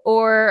issue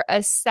or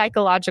a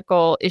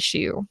psychological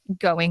issue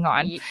going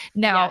on.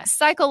 Now,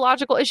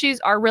 psychological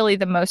issues are really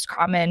the most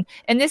common,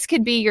 and this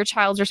could be your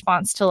child's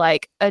response to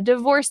like a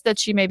divorce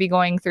that you may be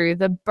going through,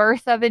 the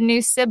birth of a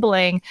new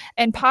sibling,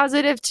 and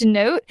positive to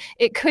note,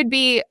 it could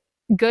be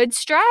good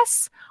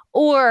stress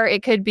or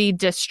it could be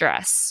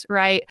distress,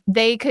 right?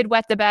 They could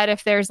wet the bed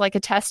if there's like a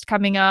test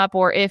coming up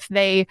or if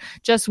they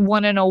just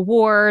won an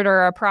award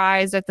or a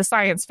prize at the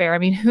science fair. I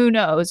mean, who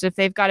knows if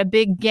they've got a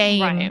big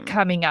game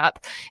coming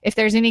up. If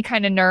there's any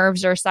kind of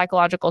nerves or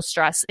psychological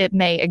stress, it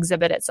may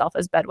exhibit itself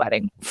as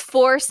bedwetting.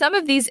 For some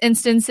of these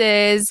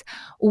instances,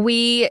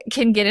 we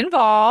can get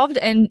involved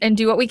and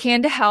do what we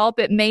can to help.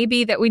 It may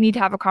be that we need to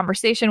have a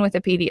conversation with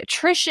a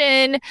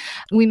pediatrician.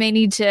 We may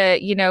need to,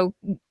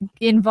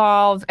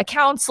 involve a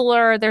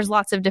counselor. There's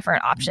lots of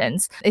different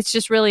options. It's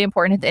just really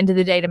important at the end of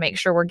the day to make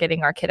sure we're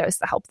getting our kiddos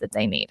the help that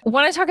they need. I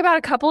want to talk about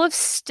a couple of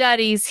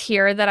studies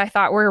here that I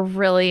thought were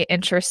really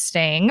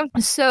interesting.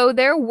 So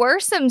there were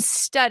some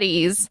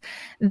studies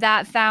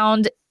that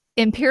found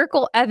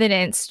empirical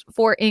evidence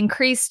for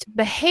increased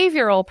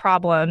behavioral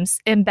problems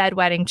in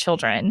bedwetting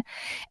children.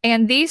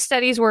 And these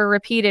studies were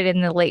repeated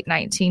in the late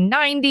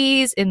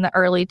 1990s, in the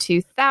early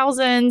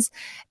 2000s,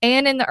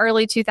 and in the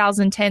early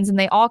 2010s. And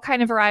they all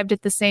kind of arrived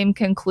at the same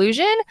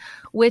conclusion,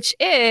 which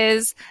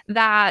is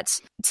that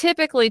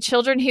typically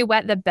children who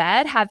wet the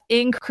bed have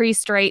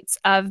increased rates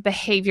of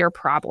behavior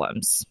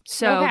problems.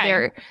 So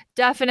there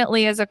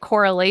definitely is a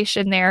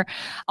correlation there.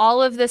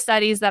 All of the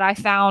studies that I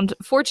found,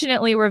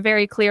 fortunately, were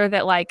very clear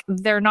that like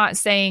they're not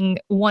saying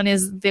one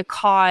is the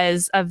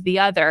cause of the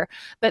other,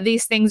 but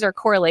these things are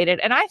correlated.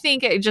 And I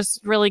think it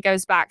just really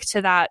goes back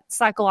to that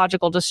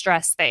psychological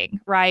distress thing,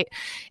 right?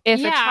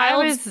 If a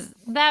child,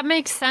 that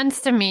makes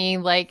sense to me.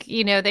 Like,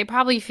 you know, they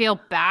probably feel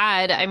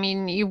bad. I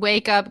mean, you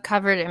wake up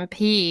covered in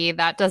pee.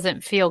 That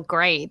doesn't feel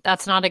great.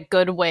 That's not a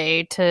good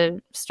way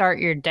to start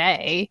your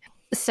day.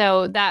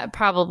 So that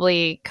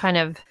probably kind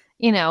of,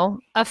 you know,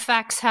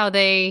 affects how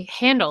they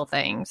handle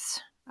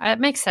things. It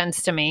makes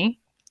sense to me.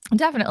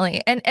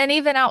 Definitely. And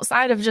even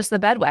outside of just the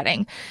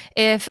bedwetting,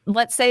 if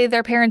let's say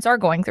their parents are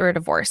going through a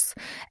divorce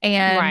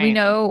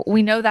and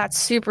we know that's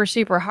super,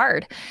 super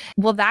hard.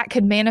 Well, that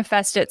could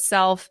manifest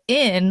itself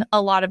in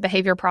a lot of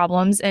behavior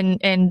problems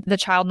and the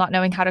child not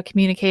knowing how to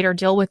communicate or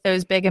deal with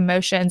those big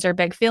emotions or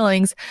big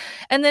feelings.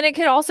 And then it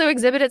could also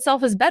exhibit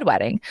itself as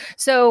bedwetting.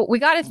 So we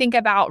got to think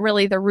about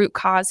really the root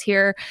cause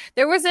here.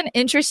 There was an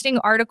interesting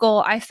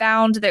article I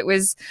found that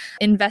was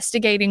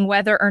investigating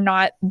whether or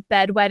not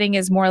bedwetting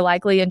is more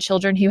likely in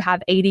children who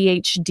have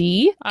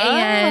ADHD.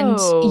 And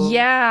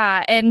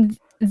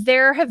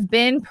there have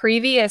been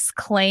previous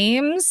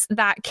claims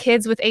that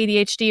kids with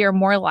ADHD are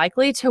more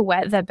likely to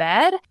wet the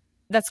bed.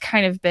 That's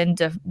kind of been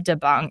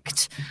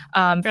debunked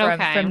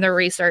from the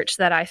research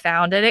that I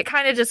found. And it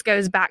kind of just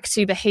goes back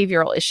to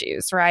behavioral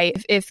issues,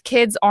 right? If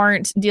kids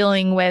aren't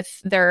dealing with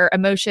their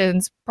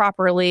emotions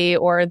properly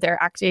or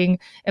they're acting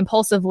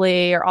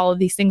impulsively or all of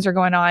these things are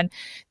going on,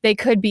 they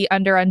could be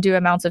under undue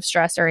amounts of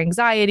stress or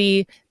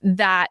anxiety.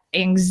 That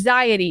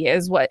anxiety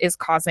is what is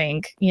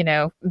causing, you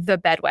know, the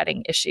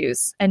bedwetting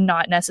issues and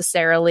not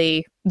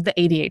necessarily the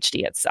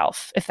ADHD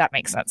itself, if that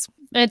makes sense.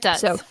 It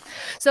does.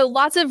 So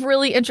lots of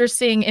really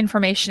interesting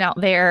information out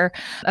there.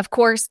 Of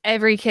course,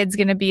 every kid's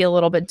going to be a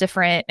little bit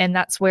different. And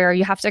that's where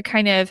you have to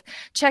kind of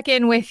check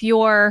in with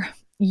your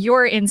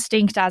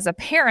instinct as a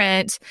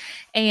parent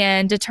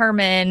and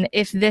determine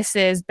if this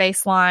is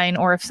baseline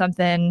or if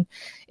something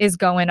is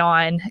going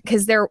on.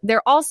 Because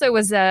there also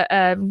was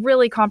a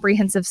really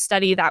comprehensive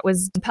study that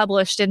was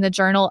published in the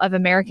Journal of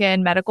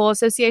American Medical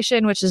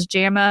Association, which is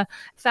JAMA,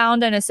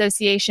 found an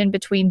association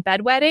between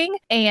bedwetting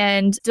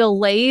and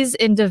delays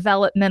in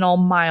developmental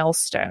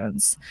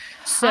milestones.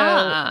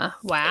 So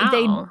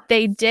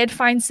they did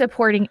find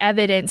supporting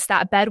evidence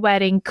that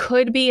bedwetting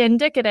could be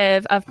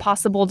indicative of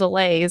possible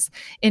delays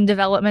in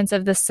developments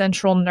of the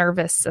central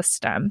nervous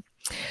system.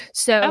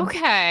 So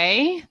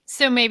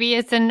maybe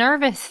it's a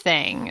nervous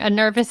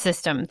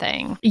system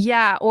thing.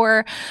 Yeah,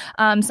 or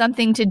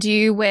something to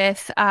do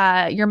with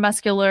your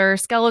muscular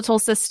skeletal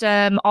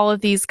system, all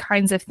of these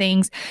kinds of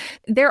things.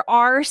 There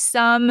are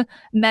some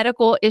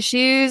medical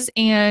issues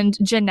and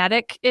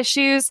genetic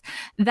issues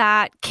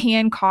that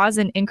can cause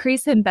an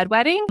increase in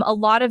bedwetting. A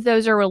lot of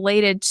those are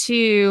related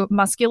to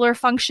muscular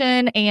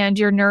function and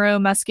your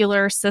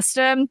neuromuscular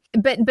system,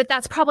 but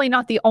that's probably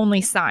not the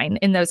only sign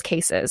in those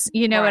cases.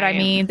 You know what I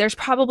mean? There's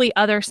probably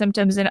other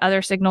symptoms and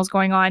other signals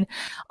going on.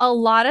 A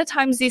lot of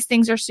times these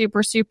things are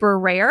super, super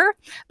rare,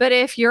 but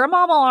if your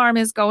mom alarm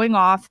is going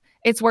off,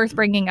 it's worth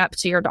bringing up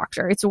to your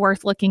doctor. It's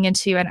worth looking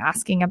into and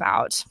asking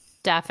about.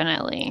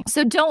 Definitely.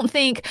 So don't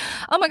think,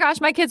 oh my gosh,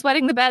 my kid's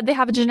wetting the bed. They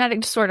have a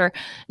genetic disorder.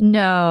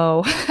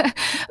 No.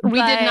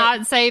 We did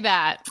not say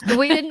that.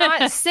 We did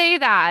not say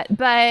that,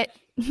 but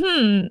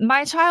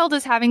my child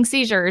is having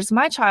seizures.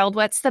 My child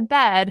wets the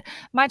bed.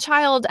 My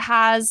child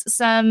has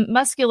some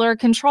muscular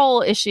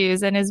control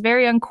issues and is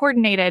very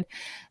uncoordinated.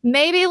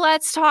 Maybe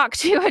let's talk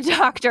to a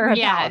doctor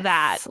about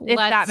that, if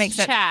that makes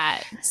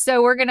sense.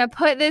 So we're going to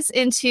put this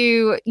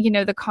into, you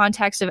know, the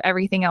context of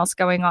everything else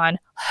going on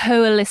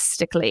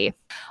holistically.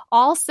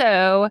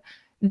 Also,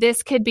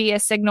 this could be a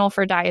signal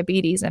for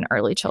diabetes in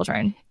early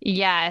children.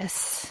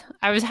 Yes.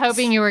 I was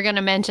hoping you were going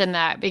to mention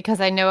that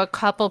because I know a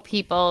couple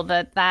people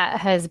that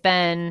has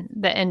been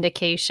the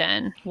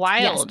indication.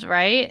 Wild,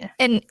 right?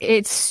 And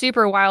it's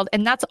super wild.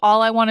 And that's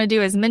all I want to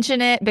do is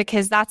mention it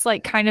because that's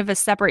like kind of a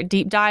separate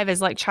deep dive is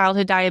like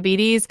childhood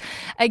diabetes.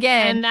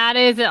 Again. And that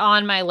is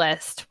on my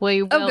list.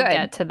 We will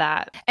get to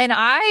that. And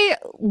I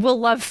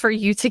will love for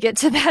you to get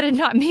to that and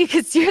not me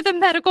because you're the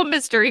medical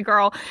mystery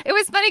girl. It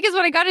was funny because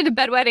when I got into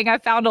bedwetting, I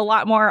found a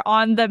lot more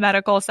on the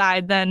medical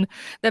side than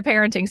the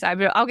parenting side.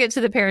 But I'll get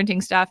to the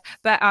parenting stuff.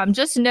 But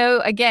just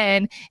know,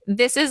 again,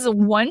 this is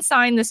one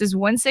sign. This is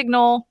one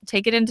signal.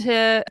 Take it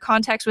into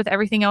context with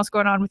everything else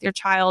going on with your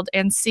child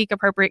and seek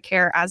appropriate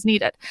care as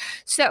needed.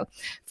 So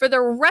for the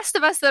rest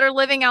of us that are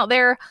living out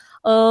there,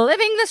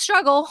 living the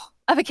struggle,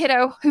 of a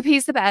kiddo who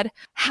pees the bed.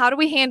 How do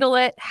we handle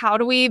it? How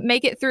do we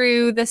make it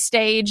through the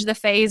stage, the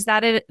phase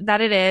that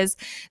it is?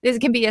 This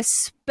can be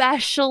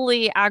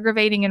especially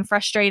aggravating and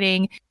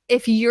frustrating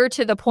if you're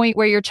to the point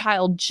where your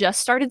child just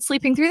started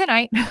sleeping through the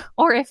night,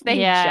 or if they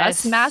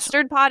just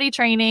mastered potty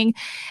training,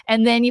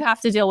 and then you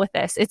have to deal with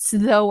this. It's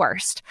the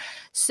worst.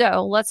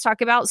 So let's talk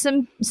about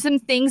some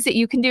things that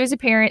you can do as a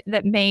parent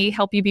that may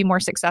help you be more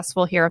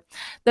successful here.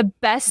 The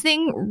best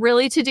thing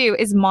really to do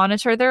is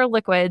monitor their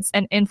liquids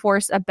and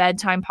enforce a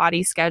bedtime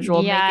potty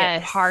schedule. Make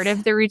it part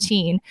of the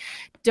routine.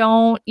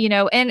 Don't,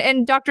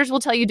 and doctors will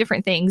tell you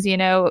different things,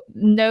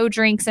 no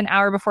drinks an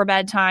hour before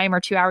bedtime or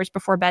 2 hours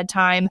before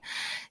bedtime.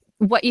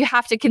 What you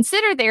have to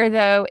consider there,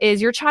 though,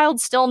 is your child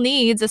still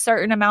needs a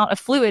certain amount of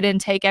fluid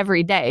intake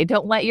every day.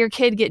 Don't let your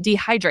kid get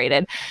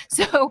dehydrated.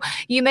 So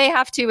you may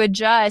have to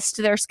adjust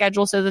their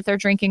schedule so that they're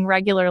drinking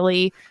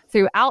regularly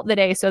throughout the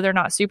day so they're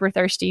not super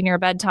thirsty near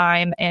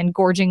bedtime and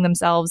gorging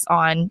themselves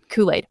on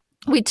Kool-Aid.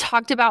 We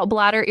talked about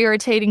bladder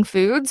irritating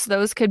foods.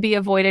 Those could be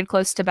avoided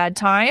close to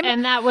bedtime.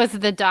 And that was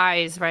the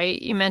dyes,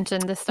 right? You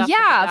mentioned the stuff.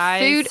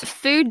 Yeah,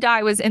 food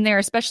dye was in there,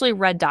 especially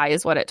red dye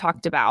is what it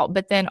talked about.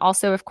 But then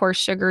also, of course,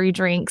 sugary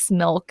drinks,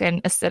 milk,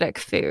 and acidic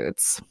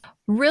foods.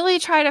 Really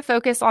try to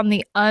focus on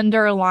the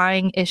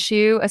underlying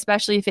issue,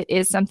 especially if it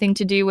is something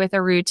to do with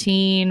a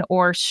routine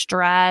or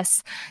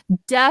stress,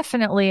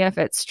 definitely if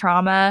it's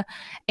trauma,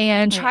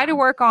 and try to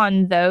work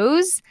on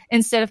those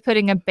instead of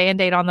putting a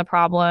Band-Aid on the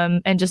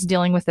problem and just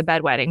dealing with the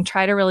bedwetting.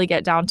 Try to really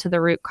get down to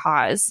the root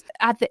cause.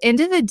 At the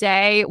end of the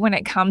day, when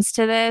it comes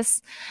to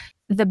this,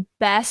 the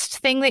best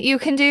thing that you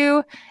can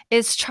do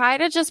is try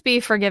to just be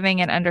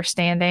forgiving and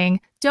understanding.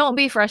 Don't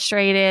be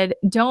frustrated.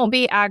 Don't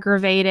be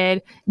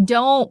aggravated.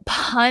 Don't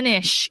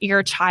punish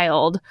your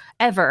child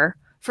ever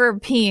for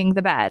peeing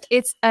the bed.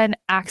 It's an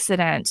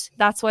accident.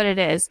 That's what it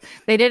is.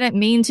 They didn't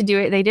mean to do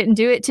it. They didn't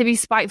do it to be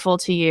spiteful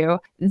to you.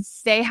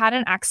 They had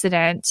an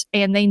accident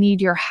and they need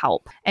your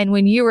help. And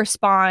when you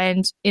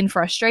respond in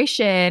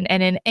frustration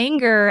and in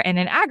anger and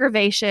in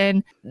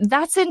aggravation,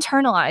 that's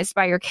internalized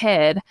by your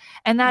kid.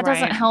 And that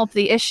doesn't help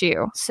the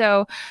issue.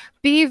 So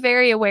be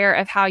very aware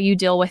of how you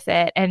deal with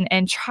it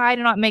and try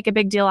to not make a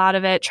big deal out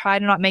of it. Try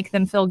to not make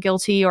them feel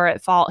guilty or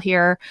at fault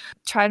here.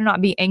 Try to not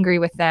be angry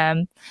with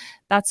them.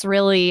 That's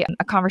really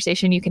a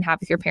conversation you can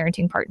have with your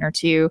parenting partner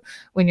too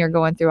when you're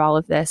going through all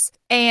of this.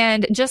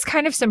 And just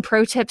kind of some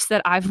pro tips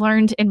that I've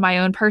learned in my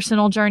own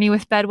personal journey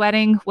with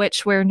bedwetting,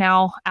 which we're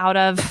now out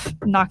of,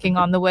 knocking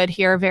on the wood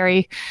here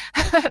very,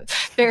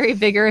 very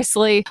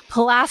vigorously.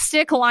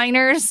 Plastic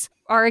liners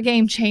are a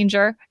game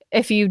changer.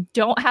 If you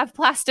don't have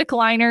plastic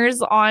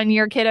liners on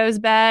your kiddo's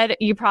bed,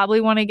 you probably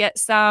want to get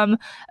some,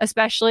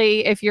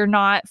 especially if you're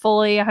not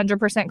fully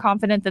 100%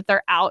 confident that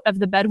they're out of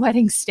the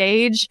bedwetting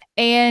stage.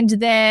 And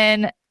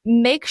then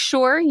make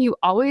sure you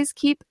always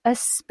keep a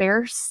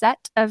spare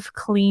set of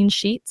clean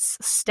sheets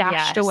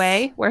stashed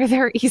away where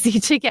they're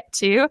easy to get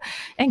to,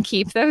 and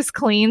keep those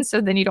clean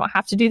so then you don't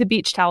have to do the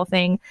beach towel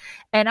thing.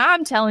 And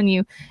I'm telling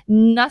you,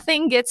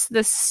 nothing gets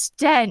the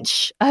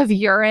stench of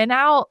urine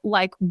out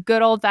like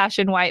good old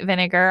fashioned white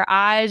vinegar.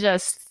 I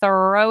just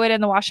throw it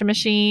in the washing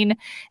machine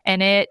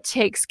and it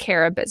takes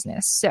care of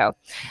business. So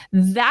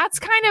that's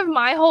kind of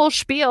my whole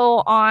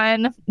spiel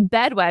on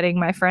bedwetting,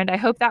 my friend. I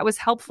hope that was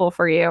helpful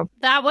for you.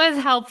 That was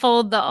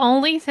helpful. The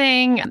only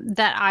thing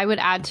that I would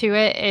add to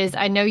it is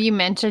I know you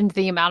mentioned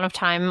the amount of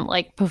time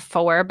like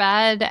before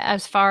bed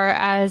as far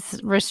as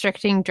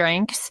restricting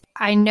drinks.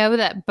 I know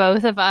that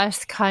both of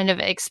us kind of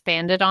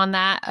expanded on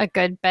that a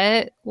good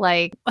bit.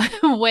 Like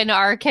when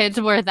our kids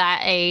were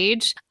that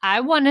age,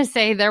 I want to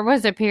say there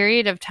was a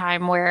period of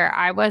time where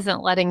I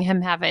wasn't letting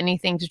him have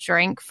anything to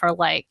drink for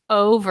like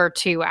over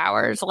 2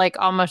 hours, like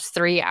almost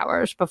 3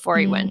 hours before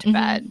he went to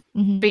bed,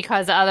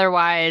 because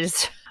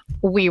otherwise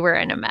we were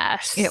in a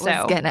mess. It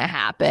was going to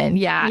happen.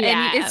 Yeah.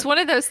 And it's one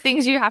of those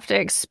things you have to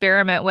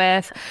experiment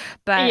with.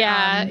 But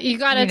you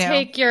got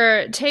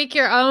to take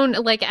your own,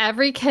 like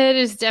every kid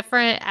is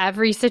different.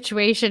 Every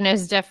situation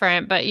is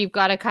different, but you've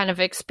got to kind of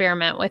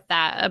experiment with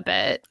that a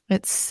bit.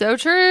 It's so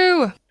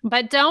true.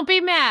 But don't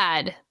be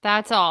mad.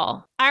 That's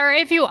all. Or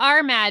if you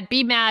are mad,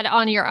 be mad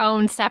on your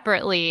own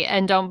separately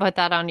and don't put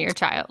that on your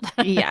child.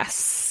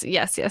 Yes.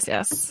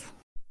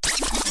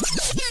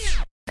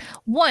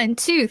 1,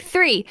 2,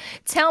 3.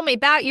 Tell me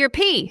about your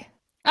pee.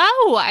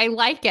 Oh, I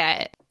like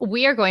it.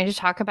 We are going to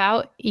talk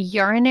about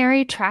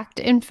urinary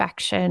tract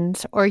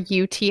infections, or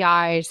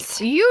UTIs.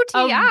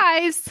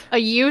 UTIs? A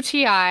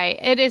UTI.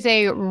 It is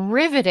a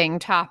riveting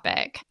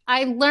topic.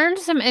 I learned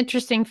some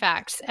interesting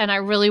facts, and I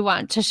really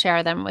want to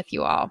share them with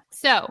you all.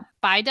 So,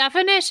 by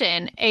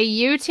definition, a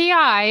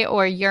UTI,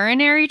 or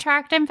urinary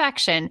tract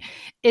infection,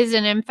 is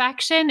an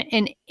infection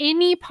in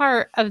any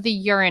part of the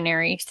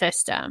urinary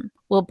system.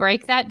 We'll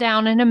break that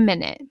down in a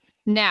minute.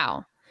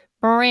 Now,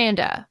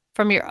 Miranda,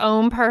 from your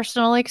own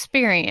personal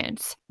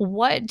experience,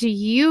 what do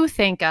you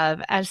think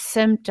of as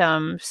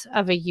symptoms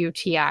of a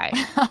UTI?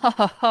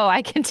 Oh,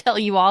 I can tell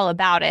you all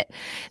about it.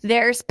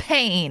 There's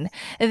pain,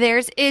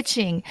 there's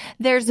itching,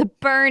 there's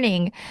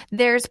burning,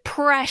 there's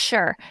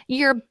pressure,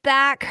 your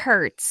back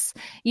hurts,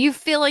 you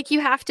feel like you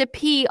have to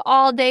pee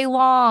all day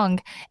long,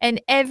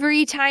 and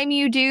every time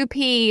you do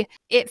pee,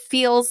 it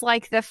feels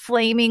like the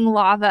flaming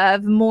lava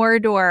of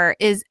Mordor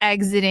is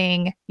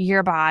exiting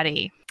your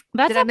body.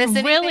 Did I miss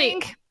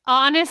anything?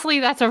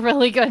 Honestly, that's a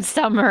really good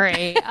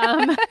summary.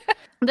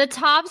 The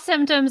top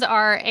symptoms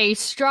are a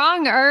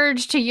strong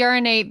urge to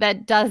urinate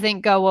that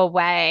doesn't go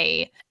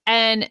away.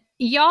 And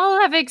y'all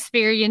have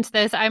experienced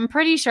this. I'm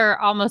pretty sure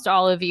almost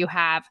all of you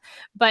have.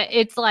 But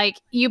it's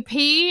like you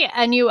pee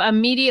and you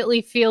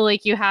immediately feel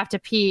like you have to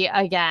pee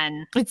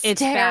again. It's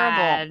terrible.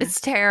 Bad. It's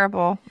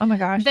terrible. Oh my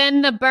gosh.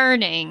 Then the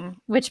burning,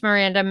 which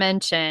Miranda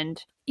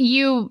mentioned.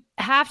 You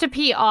have to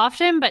pee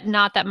often, but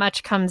not that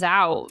much comes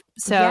out.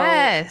 So,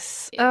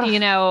 yes. You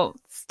know,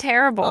 it's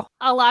terrible.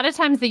 A lot of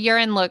times the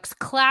urine looks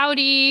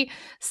cloudy.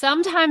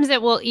 Sometimes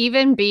it will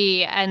even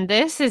be, and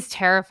this is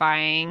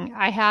terrifying.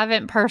 I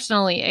haven't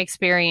personally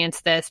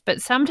experienced this,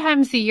 but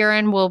sometimes the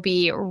urine will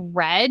be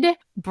red,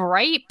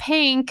 bright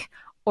pink,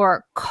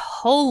 or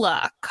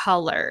cola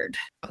colored.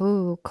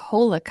 Ooh,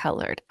 cola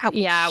colored. Ouch.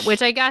 Yeah,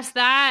 which I guess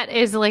that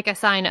is like a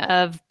sign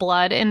of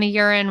blood in the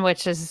urine,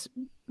 which is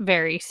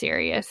very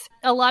serious.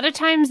 A lot of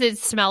times it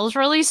smells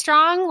really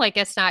strong, like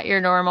it's not your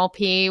normal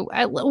pee.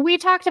 We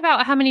talked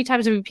about how many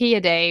times we pee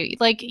a day.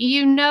 Like,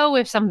 you know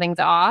if something's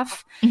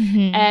off,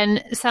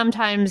 and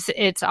sometimes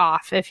it's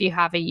off if you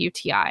have a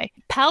UTI.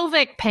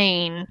 Pelvic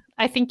pain,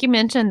 I think you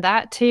mentioned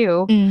that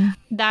too.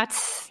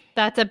 That's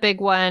a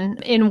big one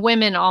in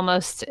women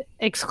almost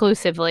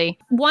exclusively.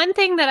 One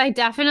thing that I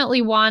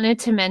definitely wanted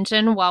to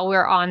mention while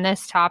we're on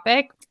this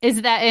topic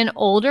is that in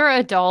older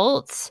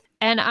adults,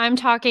 and I'm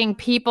talking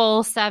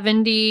people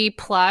 70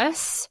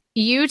 plus,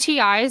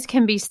 UTIs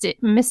can be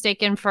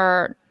mistaken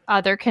for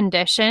other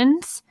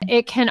conditions.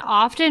 It can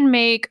often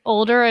make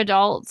older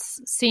adults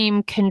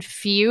seem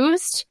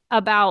confused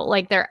about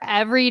like their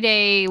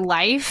everyday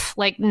life,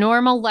 like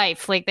normal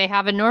life. Like they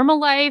have a normal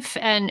life,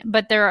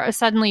 but they're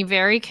suddenly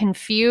very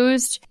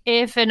confused.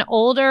 If an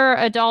older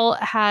adult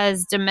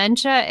has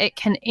dementia, it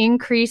can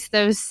increase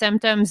those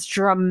symptoms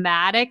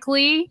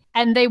dramatically,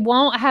 and they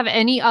won't have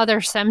any other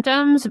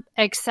symptoms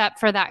except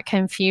for that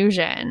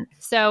confusion.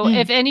 So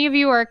if any of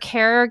you are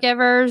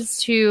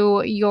caregivers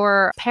to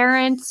your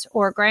parents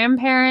or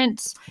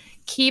grandparents,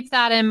 keep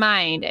that in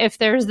mind. If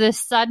there's this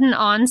sudden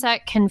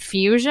onset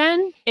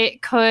confusion,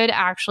 it could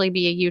actually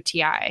be a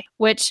UTI,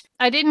 which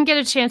I didn't get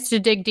a chance to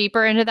dig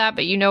deeper into that,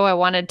 but I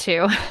wanted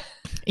to.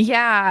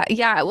 Yeah.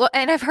 Well,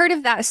 and I've heard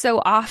of that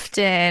so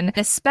often,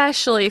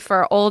 especially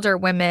for older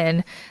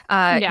women.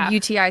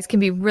 UTIs can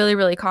be really,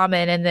 really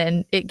common. And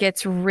then it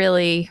gets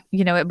really,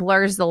 it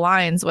blurs the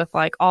lines with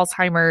like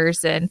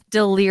Alzheimer's and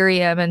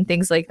delirium and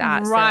things like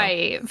that.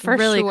 Right. So, for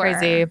really sure.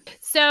 crazy.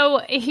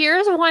 So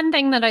here's one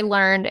thing that I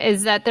learned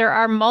is that there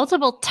are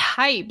multiple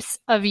types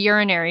of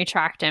urinary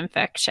tract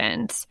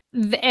infections.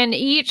 And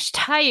each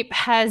type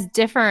has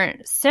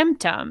different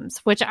symptoms,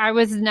 which I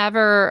was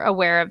never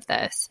aware of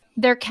this.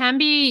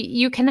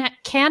 You can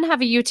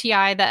have a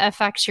UTI that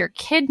affects your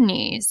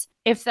kidneys.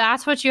 If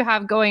that's what you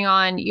have going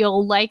on,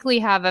 you'll likely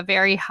have a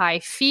very high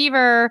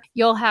fever.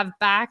 You'll have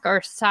back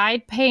or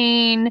side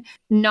pain,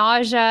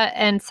 nausea,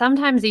 and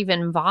sometimes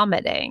even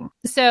vomiting.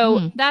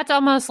 So that's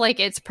almost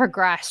like it's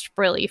progressed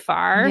really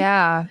far.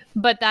 Yeah.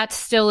 But that's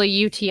still a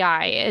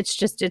UTI.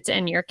 It's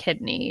in your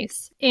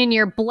kidneys. In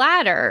your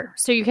bladder.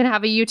 So you can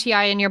have a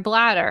UTI in your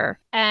bladder.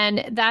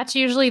 And that's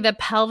usually the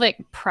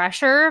pelvic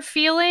pressure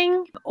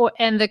feeling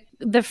and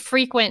the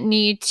frequent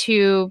need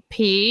to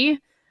pee,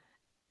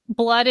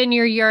 blood in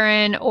your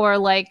urine, or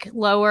like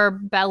lower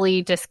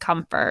belly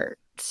discomfort.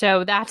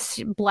 So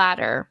that's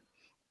bladder.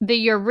 The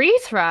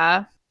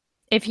urethra,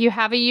 if you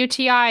have a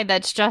UTI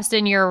that's just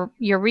in your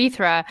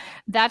urethra,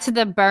 that's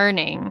the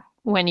burning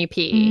when you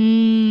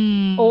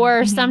pee.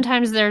 Or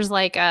sometimes there's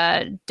like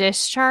a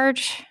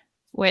discharge,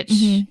 which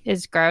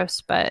is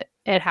gross, but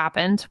it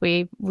happens.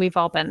 We've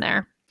all been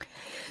there.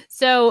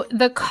 So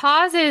the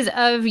causes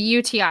of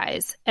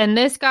UTIs, and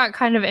this got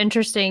kind of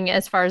interesting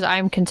as far as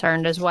I'm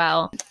concerned as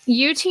well.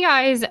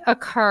 UTIs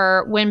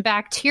occur when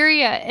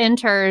bacteria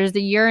enters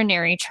the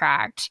urinary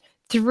tract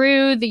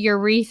through the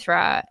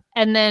urethra,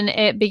 and then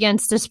it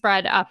begins to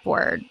spread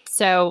upward.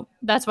 So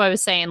that's what I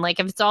was saying. Like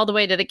if it's all the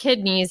way to the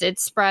kidneys,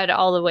 it's spread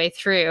all the way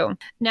through.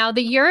 Now,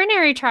 the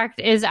urinary tract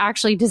is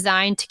actually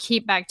designed to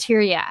keep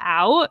bacteria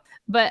out,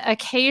 but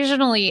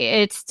occasionally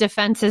its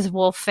defenses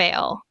will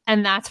fail.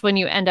 And that's when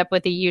you end up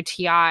with a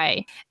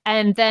UTI.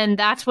 And then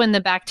that's when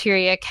the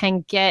bacteria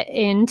can get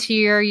into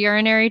your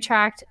urinary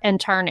tract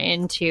and turn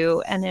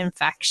into an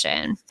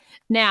infection.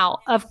 Now,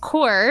 of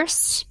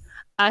course,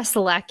 us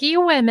lucky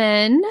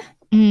women,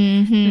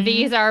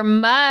 these are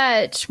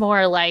much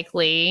more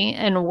likely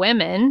in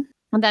women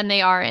than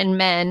they are in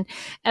men.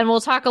 And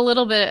we'll talk a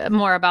little bit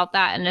more about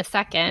that in a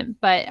second.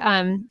 But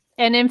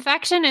An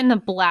infection in the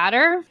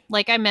bladder,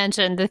 like I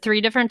mentioned, the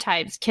 3 different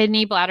types,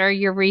 kidney, bladder,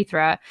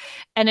 urethra.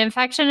 An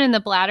infection in the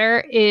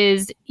bladder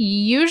is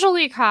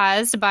usually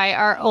caused by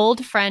our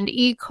old friend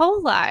E.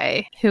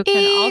 coli, who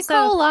can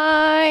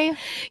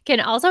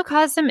also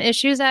cause some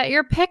issues at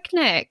your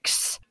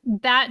picnics.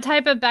 That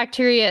type of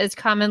bacteria is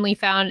commonly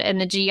found in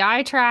the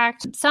GI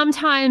tract.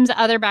 Sometimes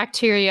other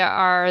bacteria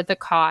are the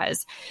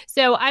cause.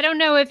 So I don't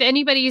know if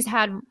anybody's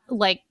had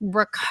like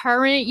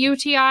recurrent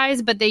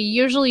UTIs, but they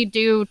usually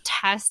do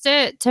test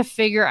it to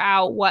figure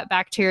out what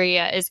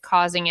bacteria is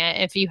causing it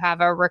if you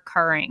have a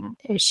recurring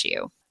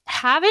issue.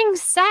 Having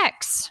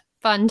sex.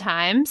 Fun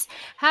times.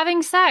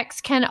 Having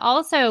sex can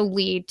also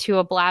lead to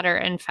a bladder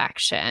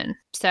infection.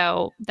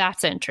 So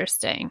that's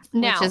interesting.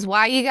 Now, which is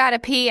why you got to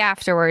pee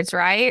afterwards,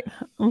 right?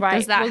 Right.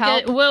 Does that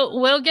help?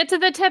 We'll get to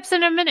the tips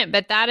in a minute,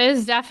 but that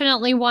is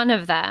definitely one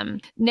of them.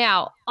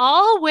 Now,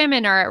 all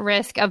women are at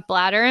risk of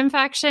bladder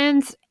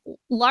infections,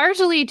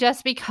 largely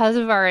just because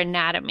of our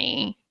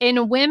anatomy.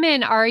 In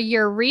women, our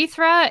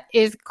urethra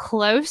is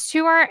close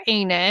to our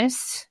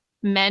anus.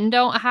 Men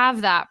don't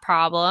have that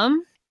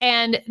problem.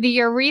 And the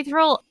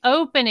urethral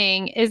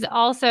opening is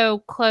also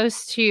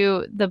close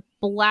to the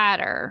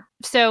bladder.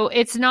 So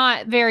it's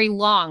not very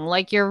long.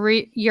 Like your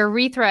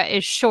urethra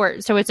is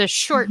short. So it's a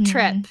short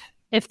trip,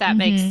 if that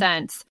makes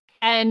sense.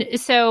 And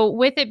so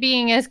with it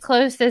being as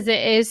close as it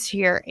is to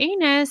your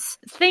anus,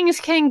 things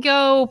can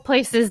go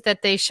places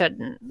that they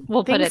shouldn't.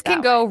 We'll put it that way. Things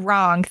can go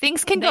wrong.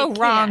 Things can go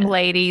wrong,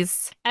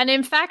 ladies. An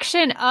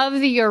infection of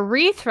the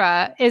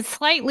urethra is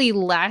slightly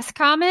less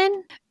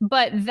common,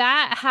 but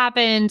that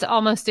happens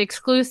almost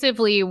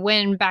exclusively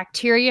when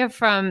bacteria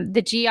from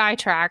the GI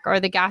tract or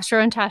the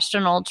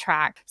gastrointestinal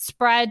tract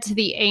spread to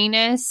the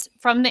anus,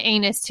 from the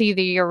anus to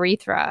the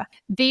urethra.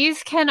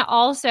 These can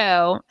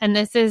also, and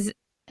this is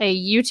a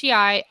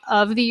UTI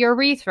of the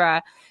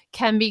urethra,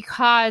 can be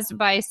caused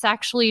by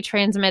sexually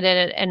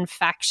transmitted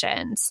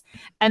infections.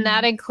 And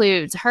that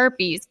includes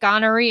herpes,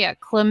 gonorrhea,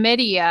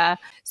 chlamydia.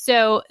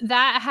 So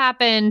that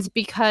happens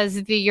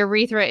because the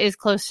urethra is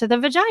close to the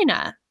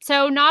vagina.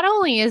 So not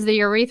only is the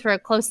urethra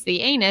close to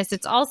the anus,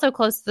 it's also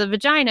close to the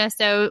vagina.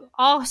 So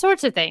all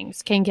sorts of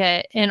things can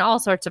get in all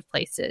sorts of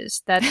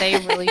places that they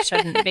really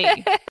shouldn't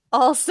be.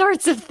 All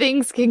sorts of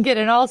things can get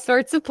in all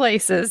sorts of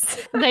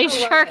places. They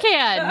sure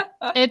can.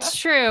 It's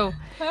true.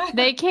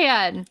 They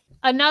can.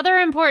 Another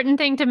important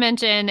thing to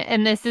mention,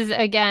 and this is,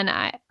 again,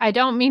 I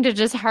don't mean to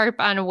just harp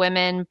on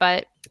women,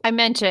 but I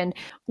mentioned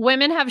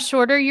women have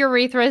shorter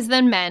urethras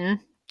than men.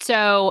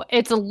 So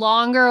it's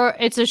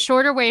a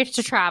shorter ways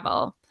to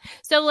travel.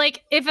 So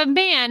like if a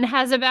man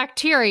has a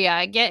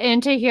bacteria get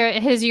into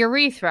his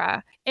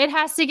urethra, it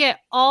has to get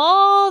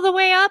all the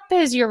way up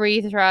his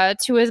urethra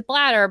to his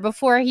bladder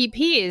before he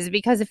pees,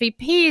 because if he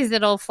pees,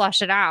 it'll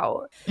flush it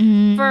out.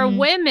 For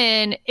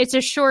women, it's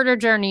a shorter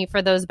journey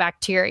for those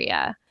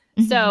bacteria.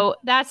 So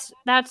that's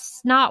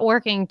not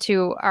working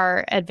to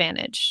our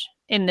advantage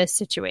in this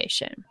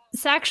situation.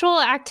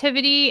 Sexual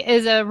activity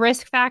is a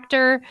risk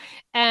factor,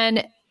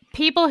 and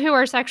people who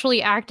are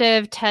sexually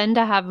active tend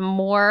to have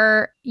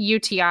more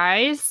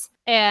UTIs,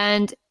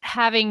 and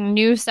having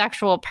new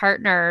sexual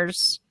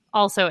partners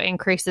also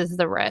increases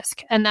the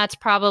risk. And that's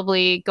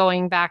probably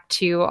going back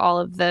to all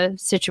of the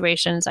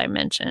situations I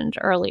mentioned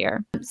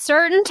earlier.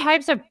 Certain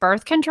types of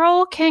birth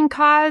control can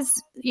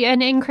cause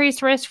an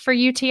increased risk for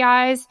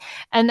UTIs,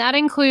 and that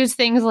includes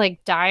things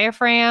like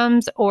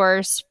diaphragms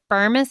or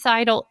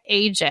spermicidal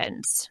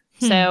agents.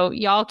 So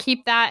y'all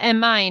keep that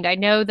in mind. I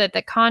know that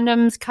the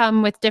condoms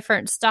come with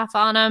different stuff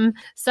on them.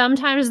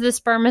 Sometimes the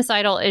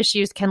spermicidal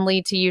issues can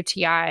lead to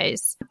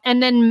UTIs.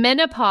 And then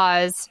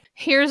menopause.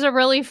 Here's a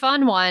really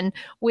fun one.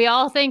 We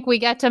all think we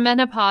get to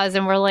menopause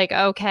and we're like,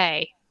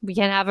 okay, we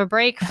can have a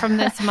break from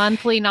this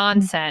monthly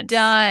nonsense.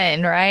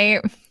 Done,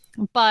 right?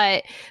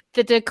 But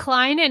the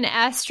decline in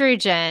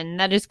estrogen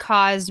that is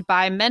caused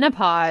by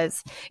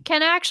menopause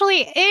can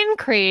actually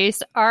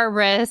increase our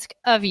risk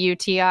of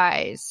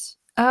UTIs.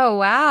 Oh,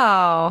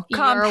 wow. You're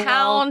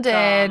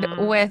Compounded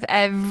welcome. with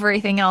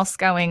everything else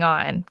going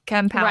on.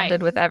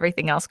 Right. With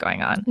everything else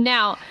going on.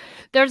 Now,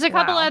 there's a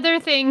couple other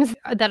things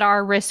that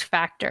are risk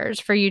factors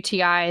for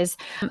UTIs.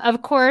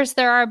 Of course,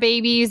 there are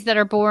babies that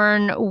are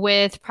born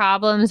with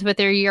problems with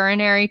their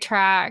urinary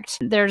tract.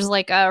 There's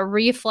like a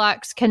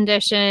reflux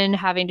condition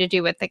having to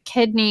do with the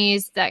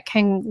kidneys that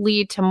can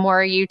lead to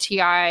more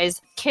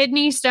UTIs.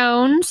 Kidney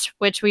stones,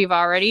 which we've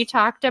already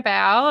talked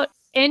about.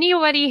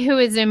 Anybody who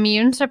is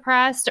immune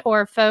suppressed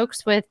or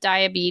folks with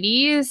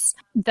diabetes,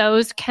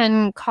 those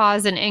can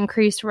cause an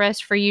increased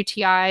risk for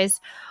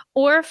UTIs.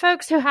 Or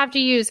folks who have to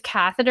use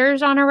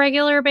catheters on a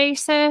regular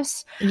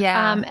basis.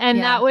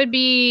 That would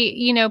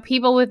be,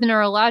 people with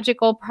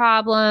neurological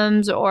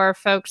problems, or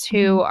folks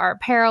who are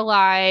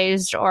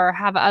paralyzed or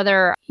have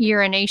other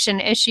urination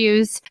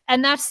issues.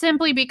 And that's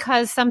simply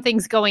because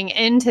something's going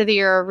into the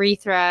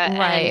urethra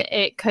and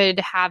it could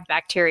have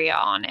bacteria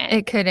on it.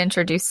 It could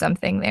introduce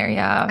something there,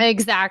 yeah.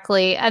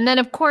 Exactly. And then,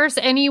 of course,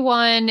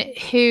 anyone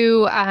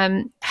who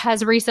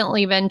has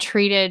recently been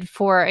treated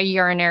for a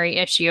urinary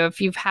issue, if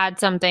you've had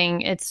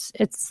something, it's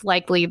it's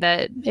likely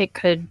that it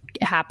could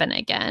happen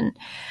again.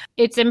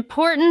 It's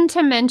important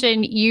to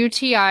mention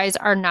UTIs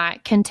are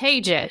not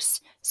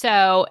contagious.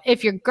 So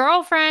if your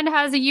girlfriend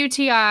has a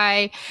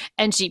UTI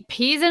and she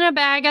pees in a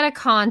bag at a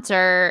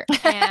concert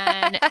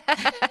and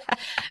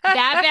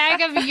that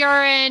bag of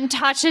urine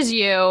touches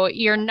you,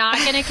 you're not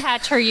going to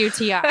catch her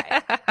UTI.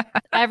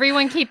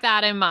 Everyone keep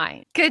that in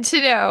mind. Good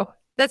to know.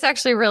 That's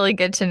actually really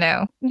good to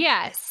know.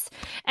 Yes.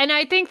 And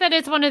I think that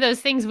it's one of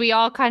those things we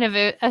all kind of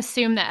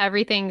assume that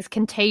everything's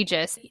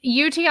contagious.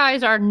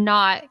 UTIs are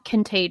not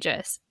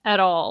contagious at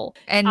all.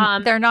 And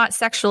they're not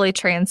sexually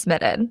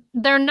transmitted.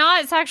 They're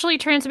not sexually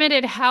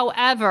transmitted.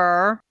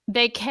 However,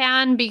 they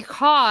can be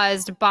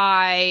caused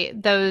by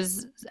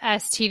those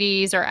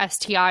STDs or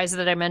STIs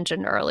that I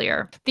mentioned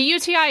earlier. The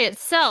UTI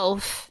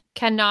itself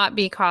cannot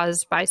be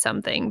caused by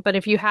something, but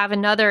if you have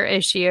another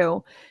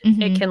issue,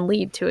 it can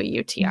lead to a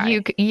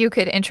UTI. You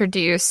could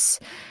introduce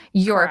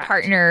your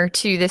partner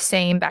to the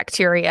same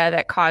bacteria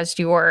that caused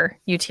your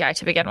UTI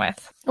to begin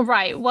with.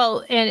 Right.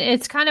 Well, and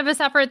it's kind of a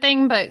separate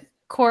thing, but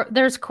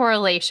there's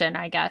correlation,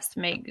 I guess.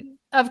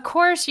 Of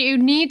course, you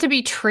need to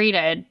be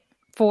treated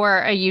for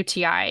a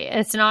UTI.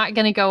 It's not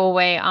going to go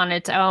away on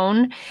its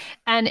own.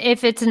 And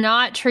if it's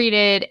not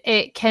treated,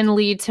 it can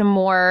lead to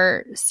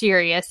more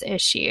serious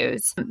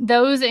issues.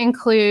 Those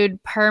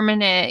include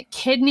permanent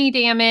kidney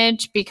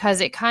damage because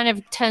it kind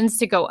of tends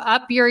to go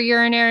up your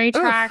urinary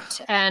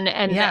tract and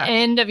the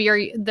end of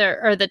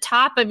the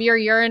top of your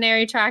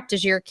urinary tract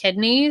is your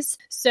kidneys.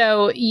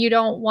 So you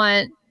don't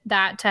want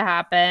that to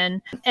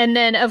happen. And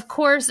then, of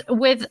course,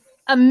 with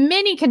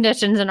many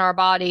conditions in our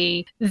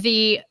body,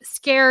 the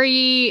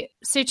scary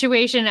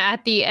situation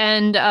at the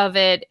end of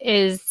it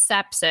is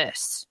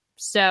sepsis.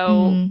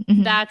 So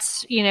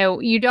that's,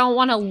 you don't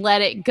want to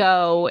let it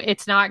go.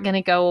 It's not going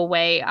to go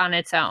away on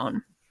its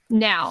own.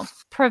 Now,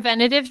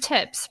 preventative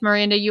tips.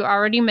 Miranda, you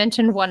already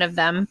mentioned one of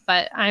them,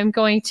 but I'm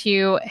going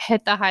to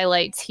hit the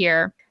highlights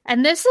here.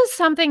 And this is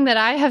something that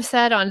I have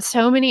said on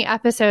so many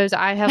episodes,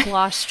 I have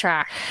lost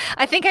track.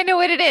 I think I know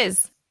what it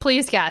is.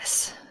 Please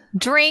guess.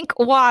 Drink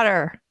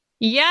water.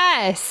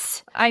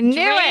 Yes. I knew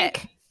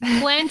it.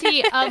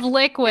 Plenty of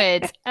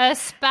liquids,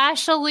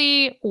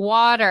 especially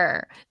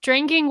water.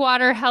 Drinking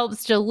water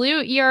helps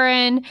dilute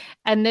urine,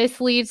 and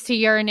this leads to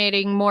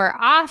urinating more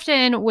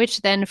often,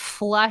 which then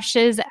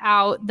flushes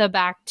out the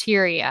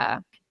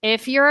bacteria.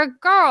 If you're a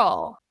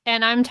girl,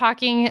 and I'm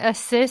talking a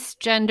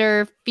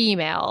cisgender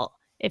female,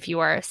 if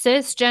you are a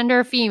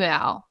cisgender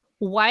female,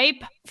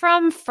 wipe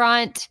from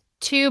front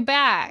to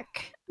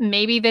back.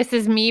 Maybe this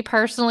is me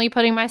personally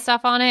putting my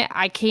stuff on it.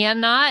 I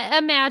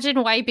cannot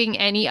imagine wiping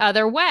any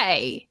other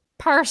way,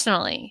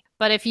 personally.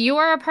 But if you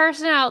are a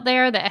person out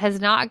there that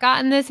has not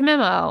gotten this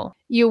memo,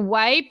 you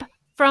wipe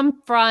from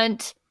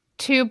front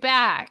to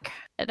back.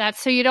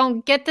 That's so you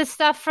don't get the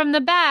stuff from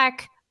the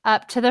back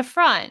up to the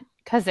front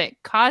because it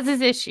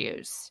causes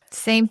issues.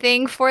 Same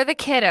thing for the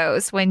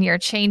kiddos when you're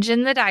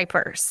changing the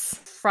diapers.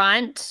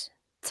 Front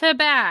to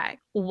back.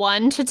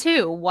 1 to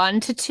 2, 1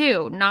 to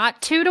 2,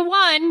 not 2 to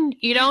 1.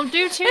 You don't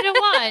do 2 to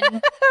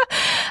 1.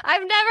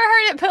 I've never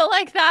heard it put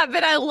like that,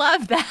 but I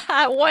love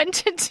that. 1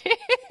 to 2.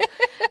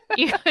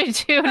 You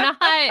do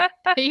not,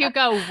 you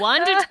go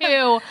 1 to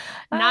 2,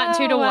 not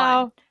 2 to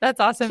 1. That's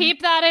awesome.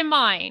 Keep that in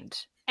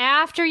mind.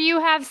 After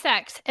you have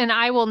sex, and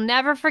I will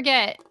never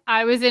forget,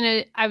 I was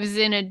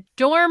in a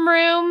dorm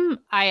room.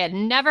 I had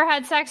never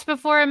had sex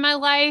before in my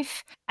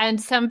life,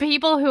 and some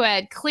people who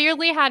had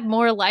clearly had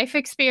more life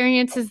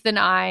experiences than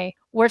I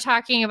were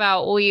talking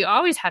about, well, you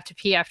always have to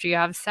pee after you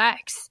have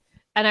sex.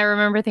 And I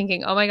remember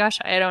thinking, oh my gosh,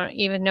 I don't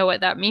even know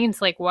what that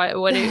means. Like, what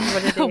are they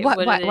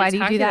why do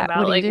you do that?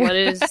 About? Like, what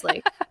is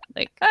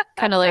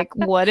kind of like,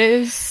 what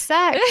is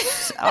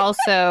sex?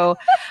 Also,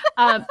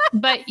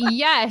 but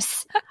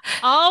yes,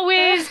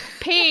 always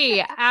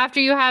pee after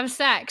you have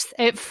sex.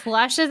 It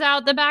flushes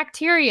out the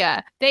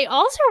bacteria. They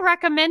also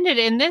recommended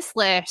in this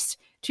list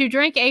to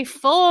drink a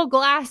full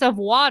glass of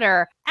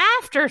water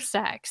after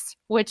sex,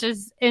 which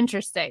is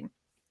interesting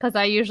because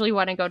I usually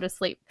want to go to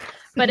sleep.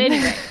 But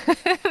anyway.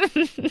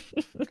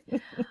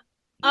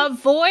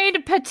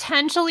 Avoid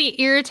potentially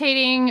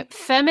irritating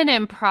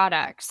feminine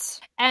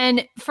products.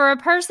 And for a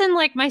person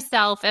like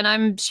myself, and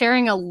I'm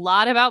sharing a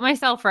lot about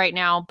myself right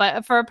now,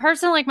 but for a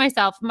person like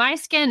myself, my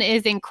skin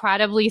is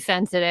incredibly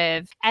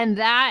sensitive, and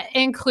that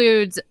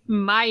includes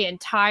my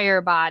entire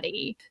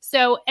body.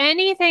 So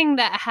anything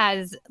that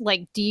has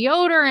like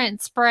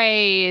deodorant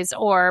sprays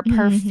or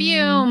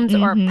perfumes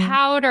or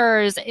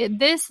powders,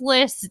 this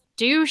lists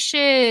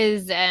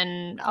douches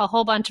and a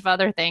whole bunch of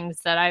other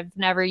things that I've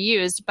never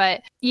used.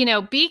 But,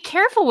 be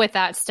careful with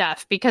that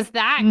stuff because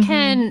that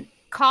can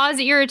cause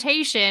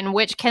irritation,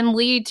 which can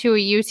lead to a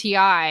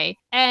UTI.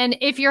 And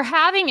if you're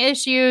having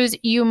issues,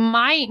 you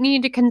might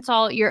need to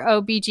consult your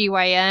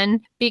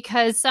OBGYN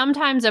because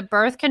sometimes a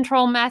birth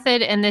control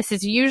method, and this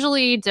is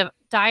usually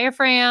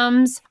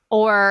diaphragms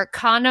or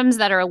condoms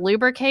that are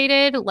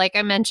lubricated, like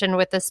I mentioned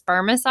with the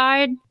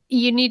spermicide,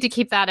 you need to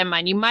keep that in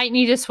mind. You might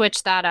need to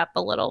switch that up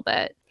a little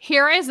bit.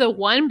 Here is the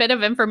one bit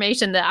of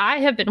information that I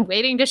have been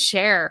waiting to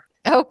share.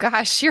 Oh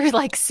gosh, you're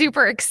like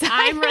super excited.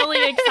 I'm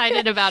really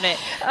excited about it.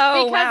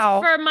 Oh, because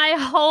wow. for my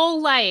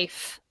whole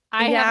life,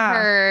 I have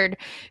heard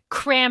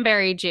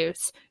cranberry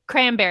juice,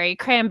 cranberry,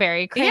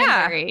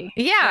 Yeah. right?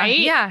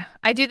 Yeah.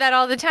 I do that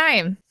all the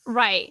time.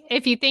 Right.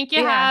 If you think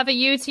you have a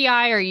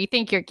UTI or you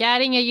think you're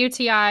getting a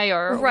UTI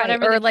or Right.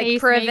 whatever Or the like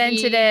case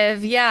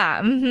preventative. may be.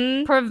 Yeah.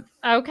 Mm-hmm.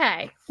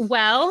 Okay.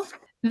 Well,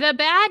 the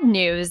bad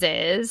news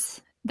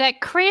is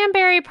that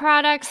cranberry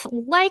products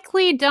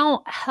likely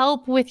don't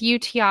help with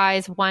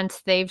UTIs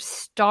once they've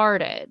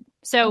started.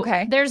 So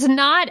there's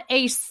not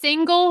a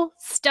single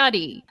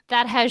study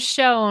that has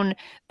shown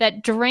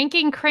that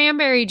drinking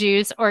cranberry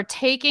juice or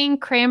taking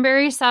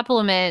cranberry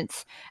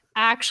supplements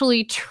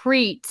actually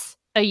treats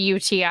a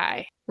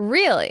UTI.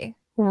 Really?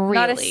 Really.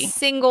 Not a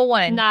single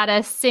one. Not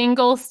a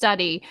single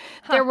study.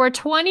 There were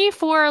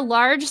 24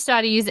 large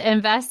studies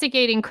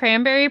investigating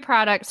cranberry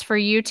products for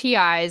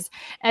UTIs,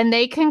 and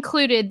they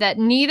concluded that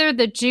neither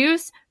the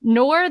juice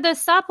nor the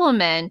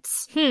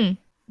supplements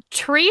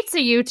treats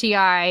a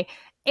UTI,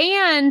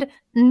 and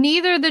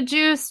neither the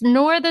juice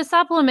nor the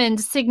supplement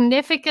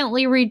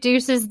significantly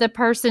reduces the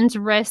person's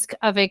risk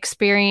of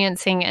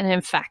experiencing an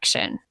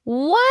infection.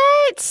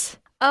 What?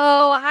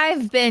 Oh,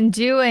 I've been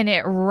doing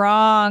it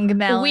wrong,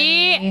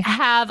 Melanie. We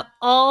have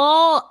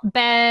all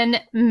been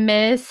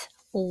misled.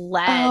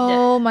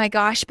 Oh my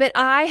gosh. But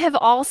I have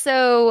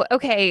also,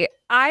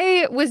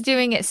 I was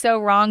doing it so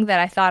wrong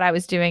that I thought I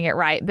was doing it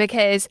right,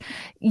 because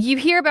you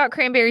hear about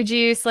cranberry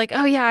juice, like,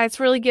 oh yeah, it's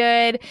really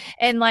good.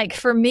 And like,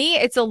 for me,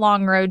 it's a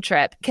long road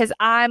trip, because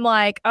I'm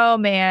like, oh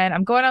man,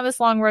 I'm going on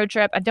this long road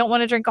trip. I don't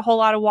want to drink a whole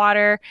lot of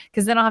water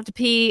because then I'll have to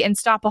pee and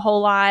stop a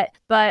whole lot.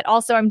 But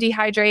also I'm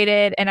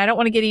dehydrated and I don't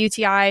want to get a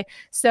UTI.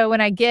 So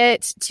when I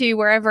get to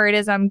wherever it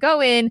is I'm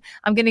going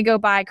to go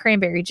buy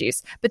cranberry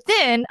juice. But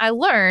then I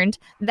learned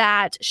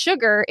that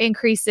sugar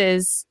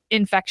increases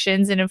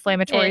infections and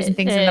inflammatories and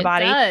things in the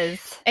body.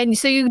 Does. And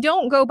so you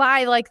don't go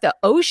buy like the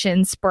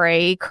ocean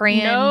spray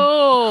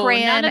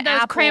none of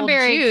those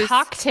cranberry juice.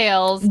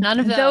 Cocktails. None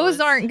of those. Those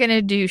aren't going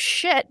to do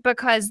shit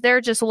because they're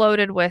just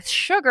loaded with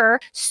sugar.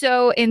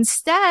 So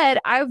instead,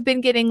 I've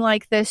been getting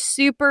like the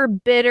super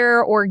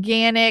bitter,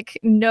 organic,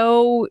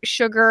 no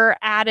sugar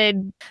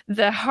added,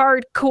 the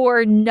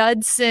hardcore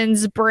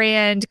Nudson's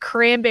brand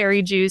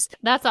cranberry juice.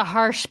 That's a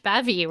harsh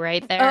bevy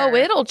right there. Oh,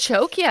 it'll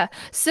choke you.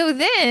 So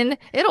then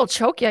it'll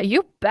choke you.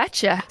 You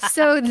betcha.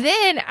 So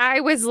then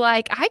I was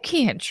like, I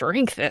can't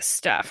drink this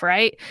stuff,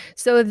 right?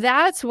 So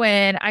that's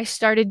when I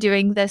started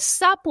doing the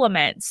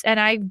supplements, and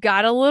I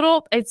got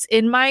it's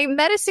in my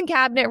medicine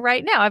cabinet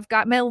right now. I've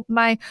got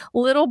my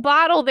little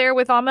bottle there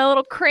with all my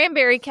little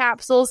cranberry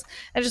capsules.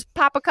 I just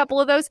pop a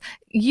couple of those.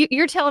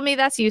 You're telling me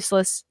that's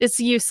useless. It's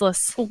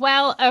useless.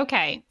 Well,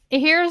 okay.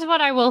 Here's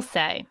what I will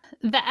say.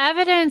 The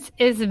evidence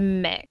is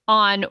mixed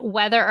on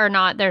whether or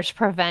not there's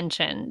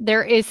prevention.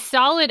 There is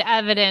solid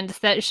evidence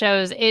that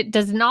shows it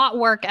does not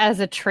work as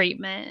a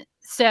treatment.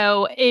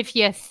 So if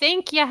you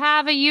think you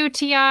have a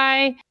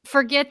UTI,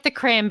 forget the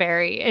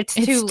cranberry. It's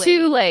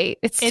too late.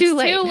 It's too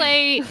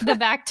late. The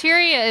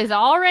bacteria is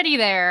already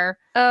there.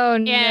 Oh,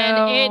 no.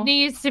 And it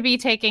needs to be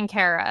taken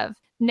care of.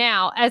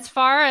 Now, as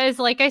far as,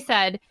 like I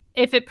said,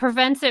 if it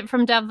prevents it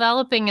from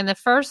developing in the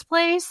first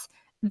place,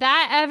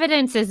 that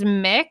evidence is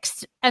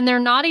mixed, and they're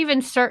not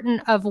even certain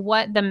of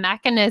what the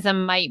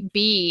mechanism might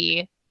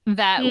be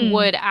that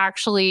would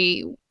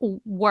actually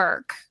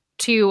work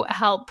to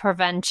help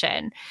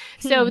prevention.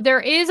 So there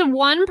is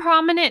one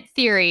prominent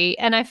theory,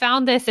 and I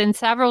found this in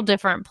several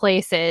different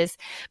places,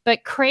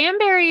 but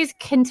cranberries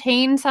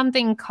contain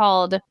something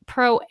called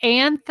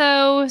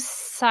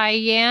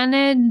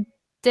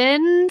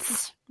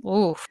proanthocyanidins.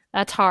 Oof,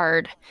 that's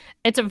hard.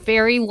 It's a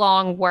very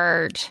long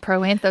word.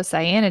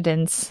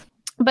 Proanthocyanidins.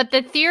 But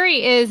the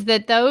theory is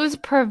that those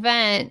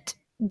prevent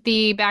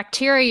the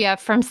bacteria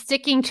from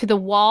sticking to the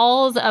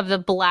walls of the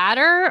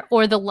bladder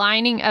or the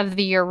lining of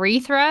the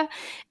urethra.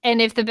 And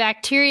if the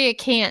bacteria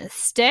can't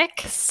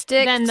stick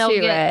then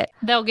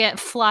they'll get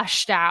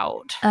flushed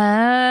out.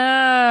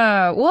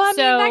 Oh, well,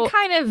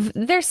 I mean,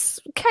 there's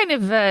kind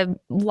of a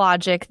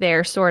logic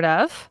there, sort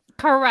of.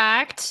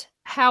 Correct.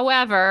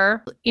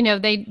 However,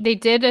 they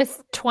did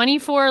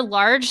 24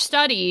 large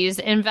studies,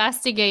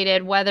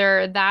 investigated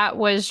whether that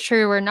was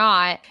true or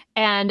not,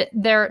 and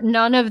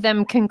none of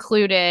them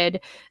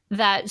concluded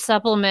that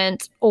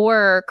supplement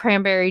or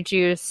cranberry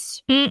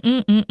juice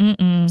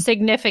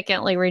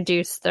significantly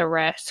reduced the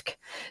risk.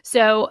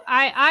 So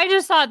I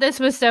just thought this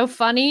was so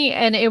funny,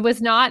 and it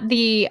was not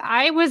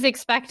I was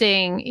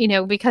expecting,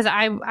 because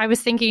I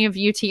was thinking of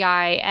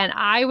UTI, and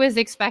I was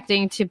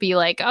expecting to be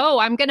like, oh,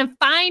 I'm going to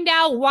find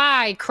out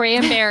why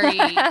cranberry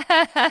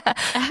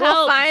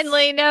We'll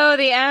finally know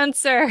the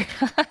answer.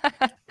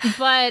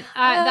 But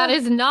that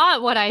is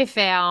not what I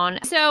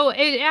found. So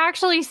it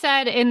actually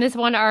said in this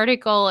one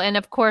article, and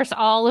of course,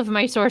 all of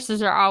my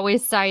sources are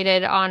always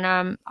cited on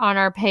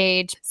our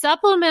page,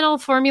 supplemental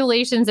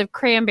formulations of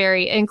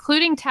cranberry,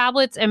 including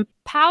tablets and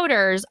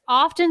powders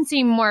often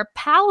seem more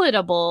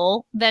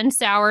palatable than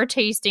sour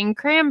tasting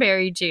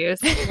cranberry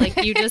juice,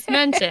 like you just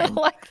mentioned.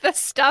 Like the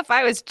stuff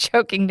I was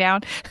choking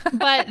down.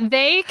 But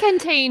they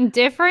contain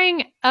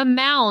differing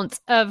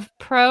amounts of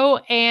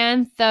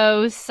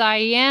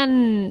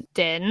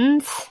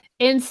proanthocyanidins.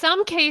 In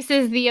some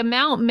cases, the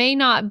amount may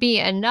not be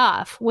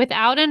enough.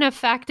 Without an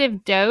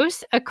effective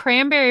dose, a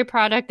cranberry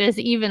product is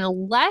even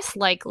less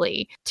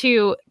likely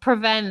to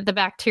prevent the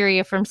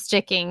bacteria from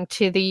sticking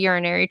to the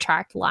urinary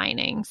tract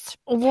linings.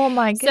 Oh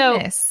my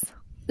goodness.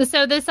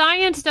 So the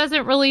science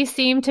doesn't really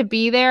seem to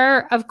be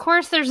there. Of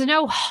course, there's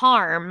no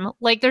harm.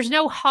 Like, there's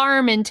no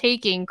harm in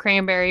taking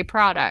cranberry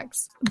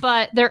products,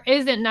 but there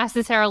isn't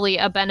necessarily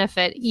a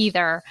benefit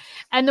either.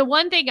 And the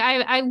one thing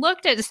I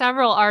looked at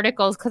several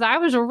articles because I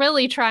was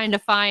really trying to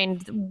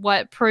find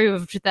what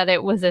proved that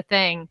it was a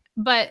thing.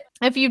 But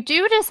if you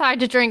do decide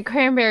to drink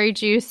cranberry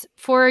juice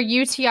for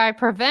UTI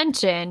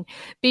prevention,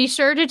 be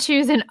sure to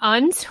choose an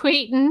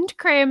unsweetened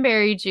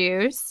cranberry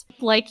juice.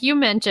 Like you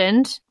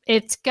mentioned,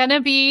 she's going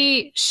to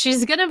be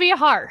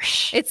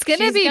harsh. It's going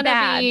to be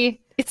bad.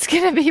 It's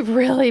going to be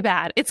really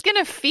bad. It's going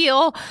to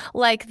feel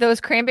like those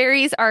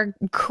cranberries are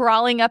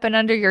crawling up and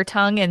under your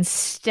tongue and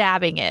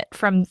stabbing it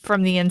from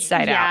the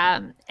inside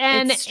out. Yeah.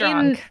 And it's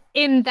strong.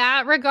 In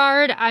that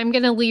regard, I'm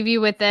going to leave you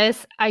with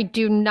this. I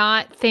do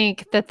not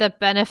think that the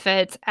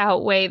benefits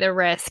outweigh the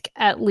risk,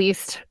 at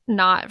least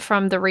not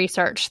from the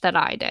research that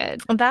I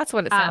did. Well, that's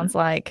what it sounds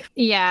like.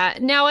 Yeah.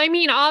 Now, I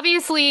mean,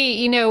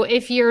 obviously,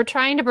 if you're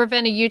trying to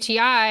prevent a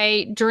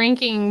UTI,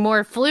 drinking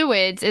more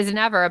fluids is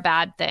never a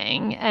bad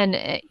thing.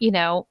 And,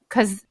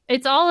 because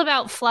it's all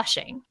about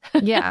flushing.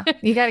 Yeah.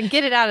 You got to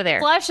get it out of there.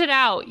 Flush it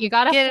out. You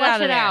got to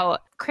flush it out.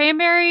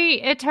 Cranberry,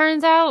 it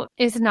turns out,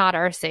 is not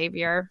our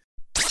savior.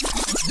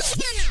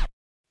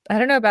 I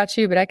don't know about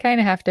you, but I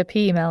kind of have to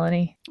pee,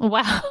 Melanie.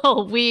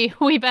 Well,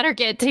 we better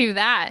get to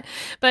that.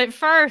 But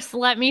first,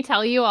 let me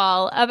tell you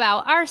all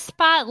about our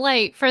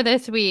spotlight for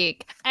this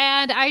week.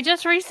 And I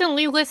just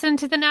recently listened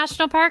to the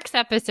National Parks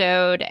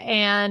episode,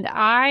 and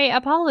I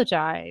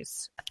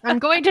apologize. I'm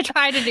going to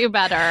try to do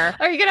better.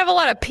 Are you going to have a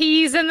lot of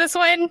peas in this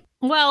one?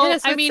 Well,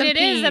 I mean, it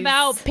is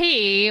about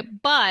pee,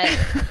 but...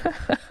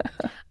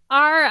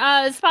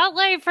 Our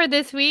spotlight for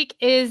this week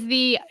is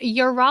the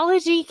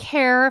Urology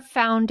Care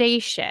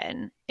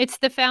Foundation. It's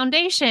the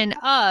foundation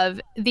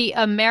of the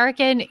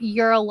American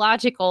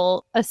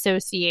Urological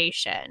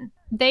Association.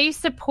 They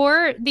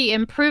support the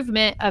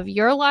improvement of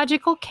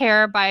urological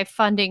care by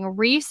funding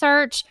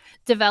research,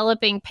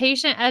 developing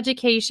patient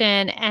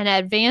education, and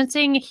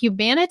advancing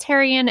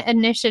humanitarian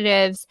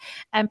initiatives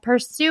and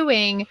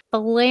pursuing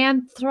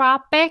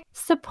philanthropic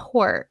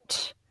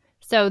support.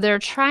 So they're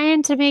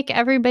trying to make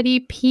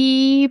everybody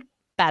pee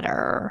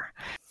better.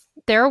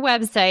 Their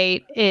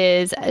website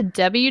is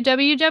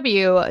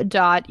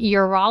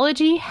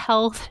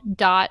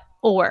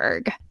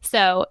www.urologyhealth.org.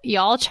 So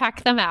y'all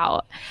check them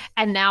out.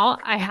 And now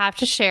I have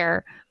to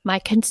share my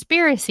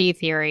conspiracy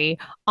theory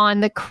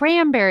on the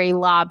cranberry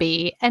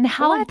lobby and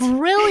how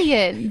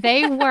brilliant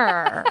they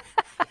were.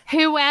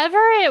 Whoever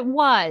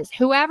was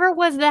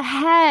the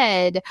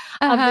head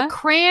of the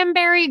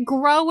Cranberry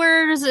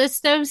Growers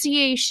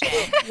Association,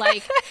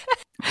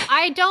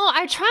 I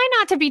try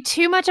not to be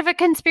too much of a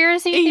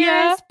conspiracy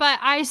theorist, but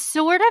I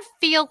sort of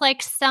feel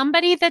like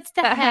somebody that's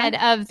the head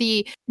of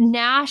the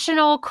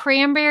National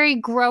Cranberry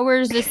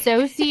Growers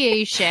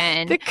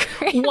Association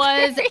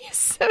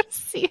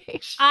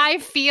Association. I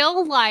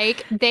feel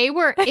like they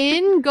were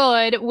in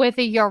good with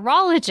a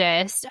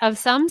urologist of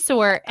some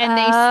sort, and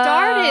they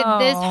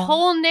started this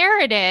whole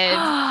narrative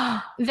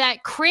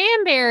that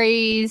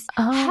cranberries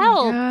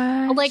help.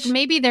 Gosh. Like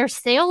maybe their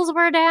sales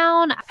were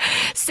down.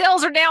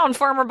 Sales are down,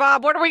 Farmer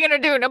Bob. What are we going to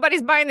do?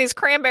 Nobody's buying these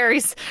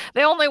cranberries.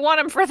 They only want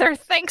them for their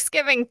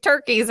Thanksgiving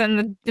turkeys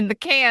in the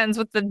cans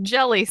with the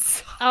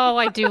jellies. Oh,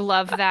 I do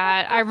love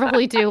that. I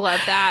really do love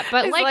that.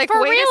 But it's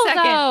for wait real, a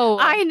second. though.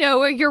 I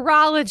know a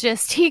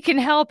urologist. He can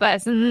help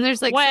us. And then there's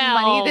some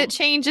money that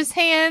changes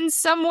hands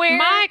somewhere.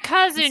 My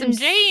cousin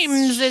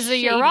James is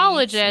a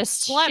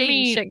urologist.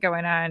 Shady shit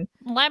going on.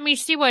 Let me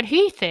see what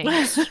he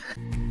thinks.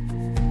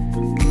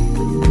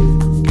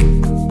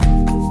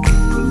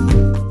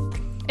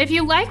 If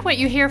you like what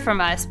you hear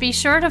from us, be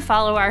sure to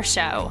follow our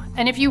show.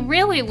 And if you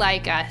really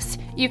like us,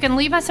 you can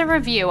leave us a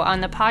review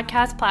on the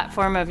podcast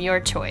platform of your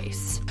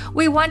choice.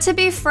 We want to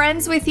be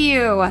friends with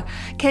you.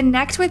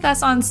 Connect with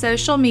us on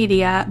social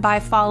media by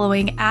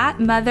following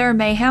 @Mother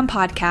Mayhem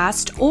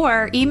Podcast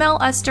or email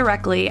us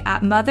directly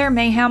at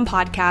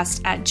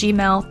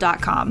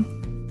mothermayhempodcast@gmail.com.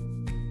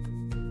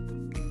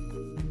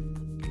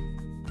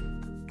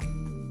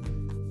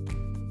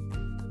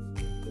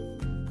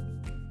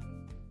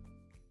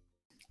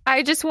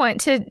 I just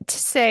want to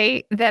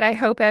say that I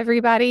hope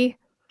everybody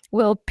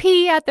will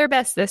pee at their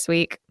best this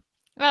week.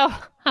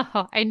 Oh,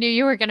 I knew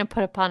you were going to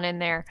put a pun in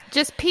there.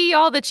 Just pee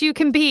all that you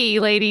can pee,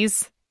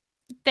 ladies.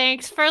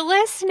 Thanks for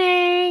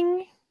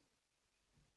listening.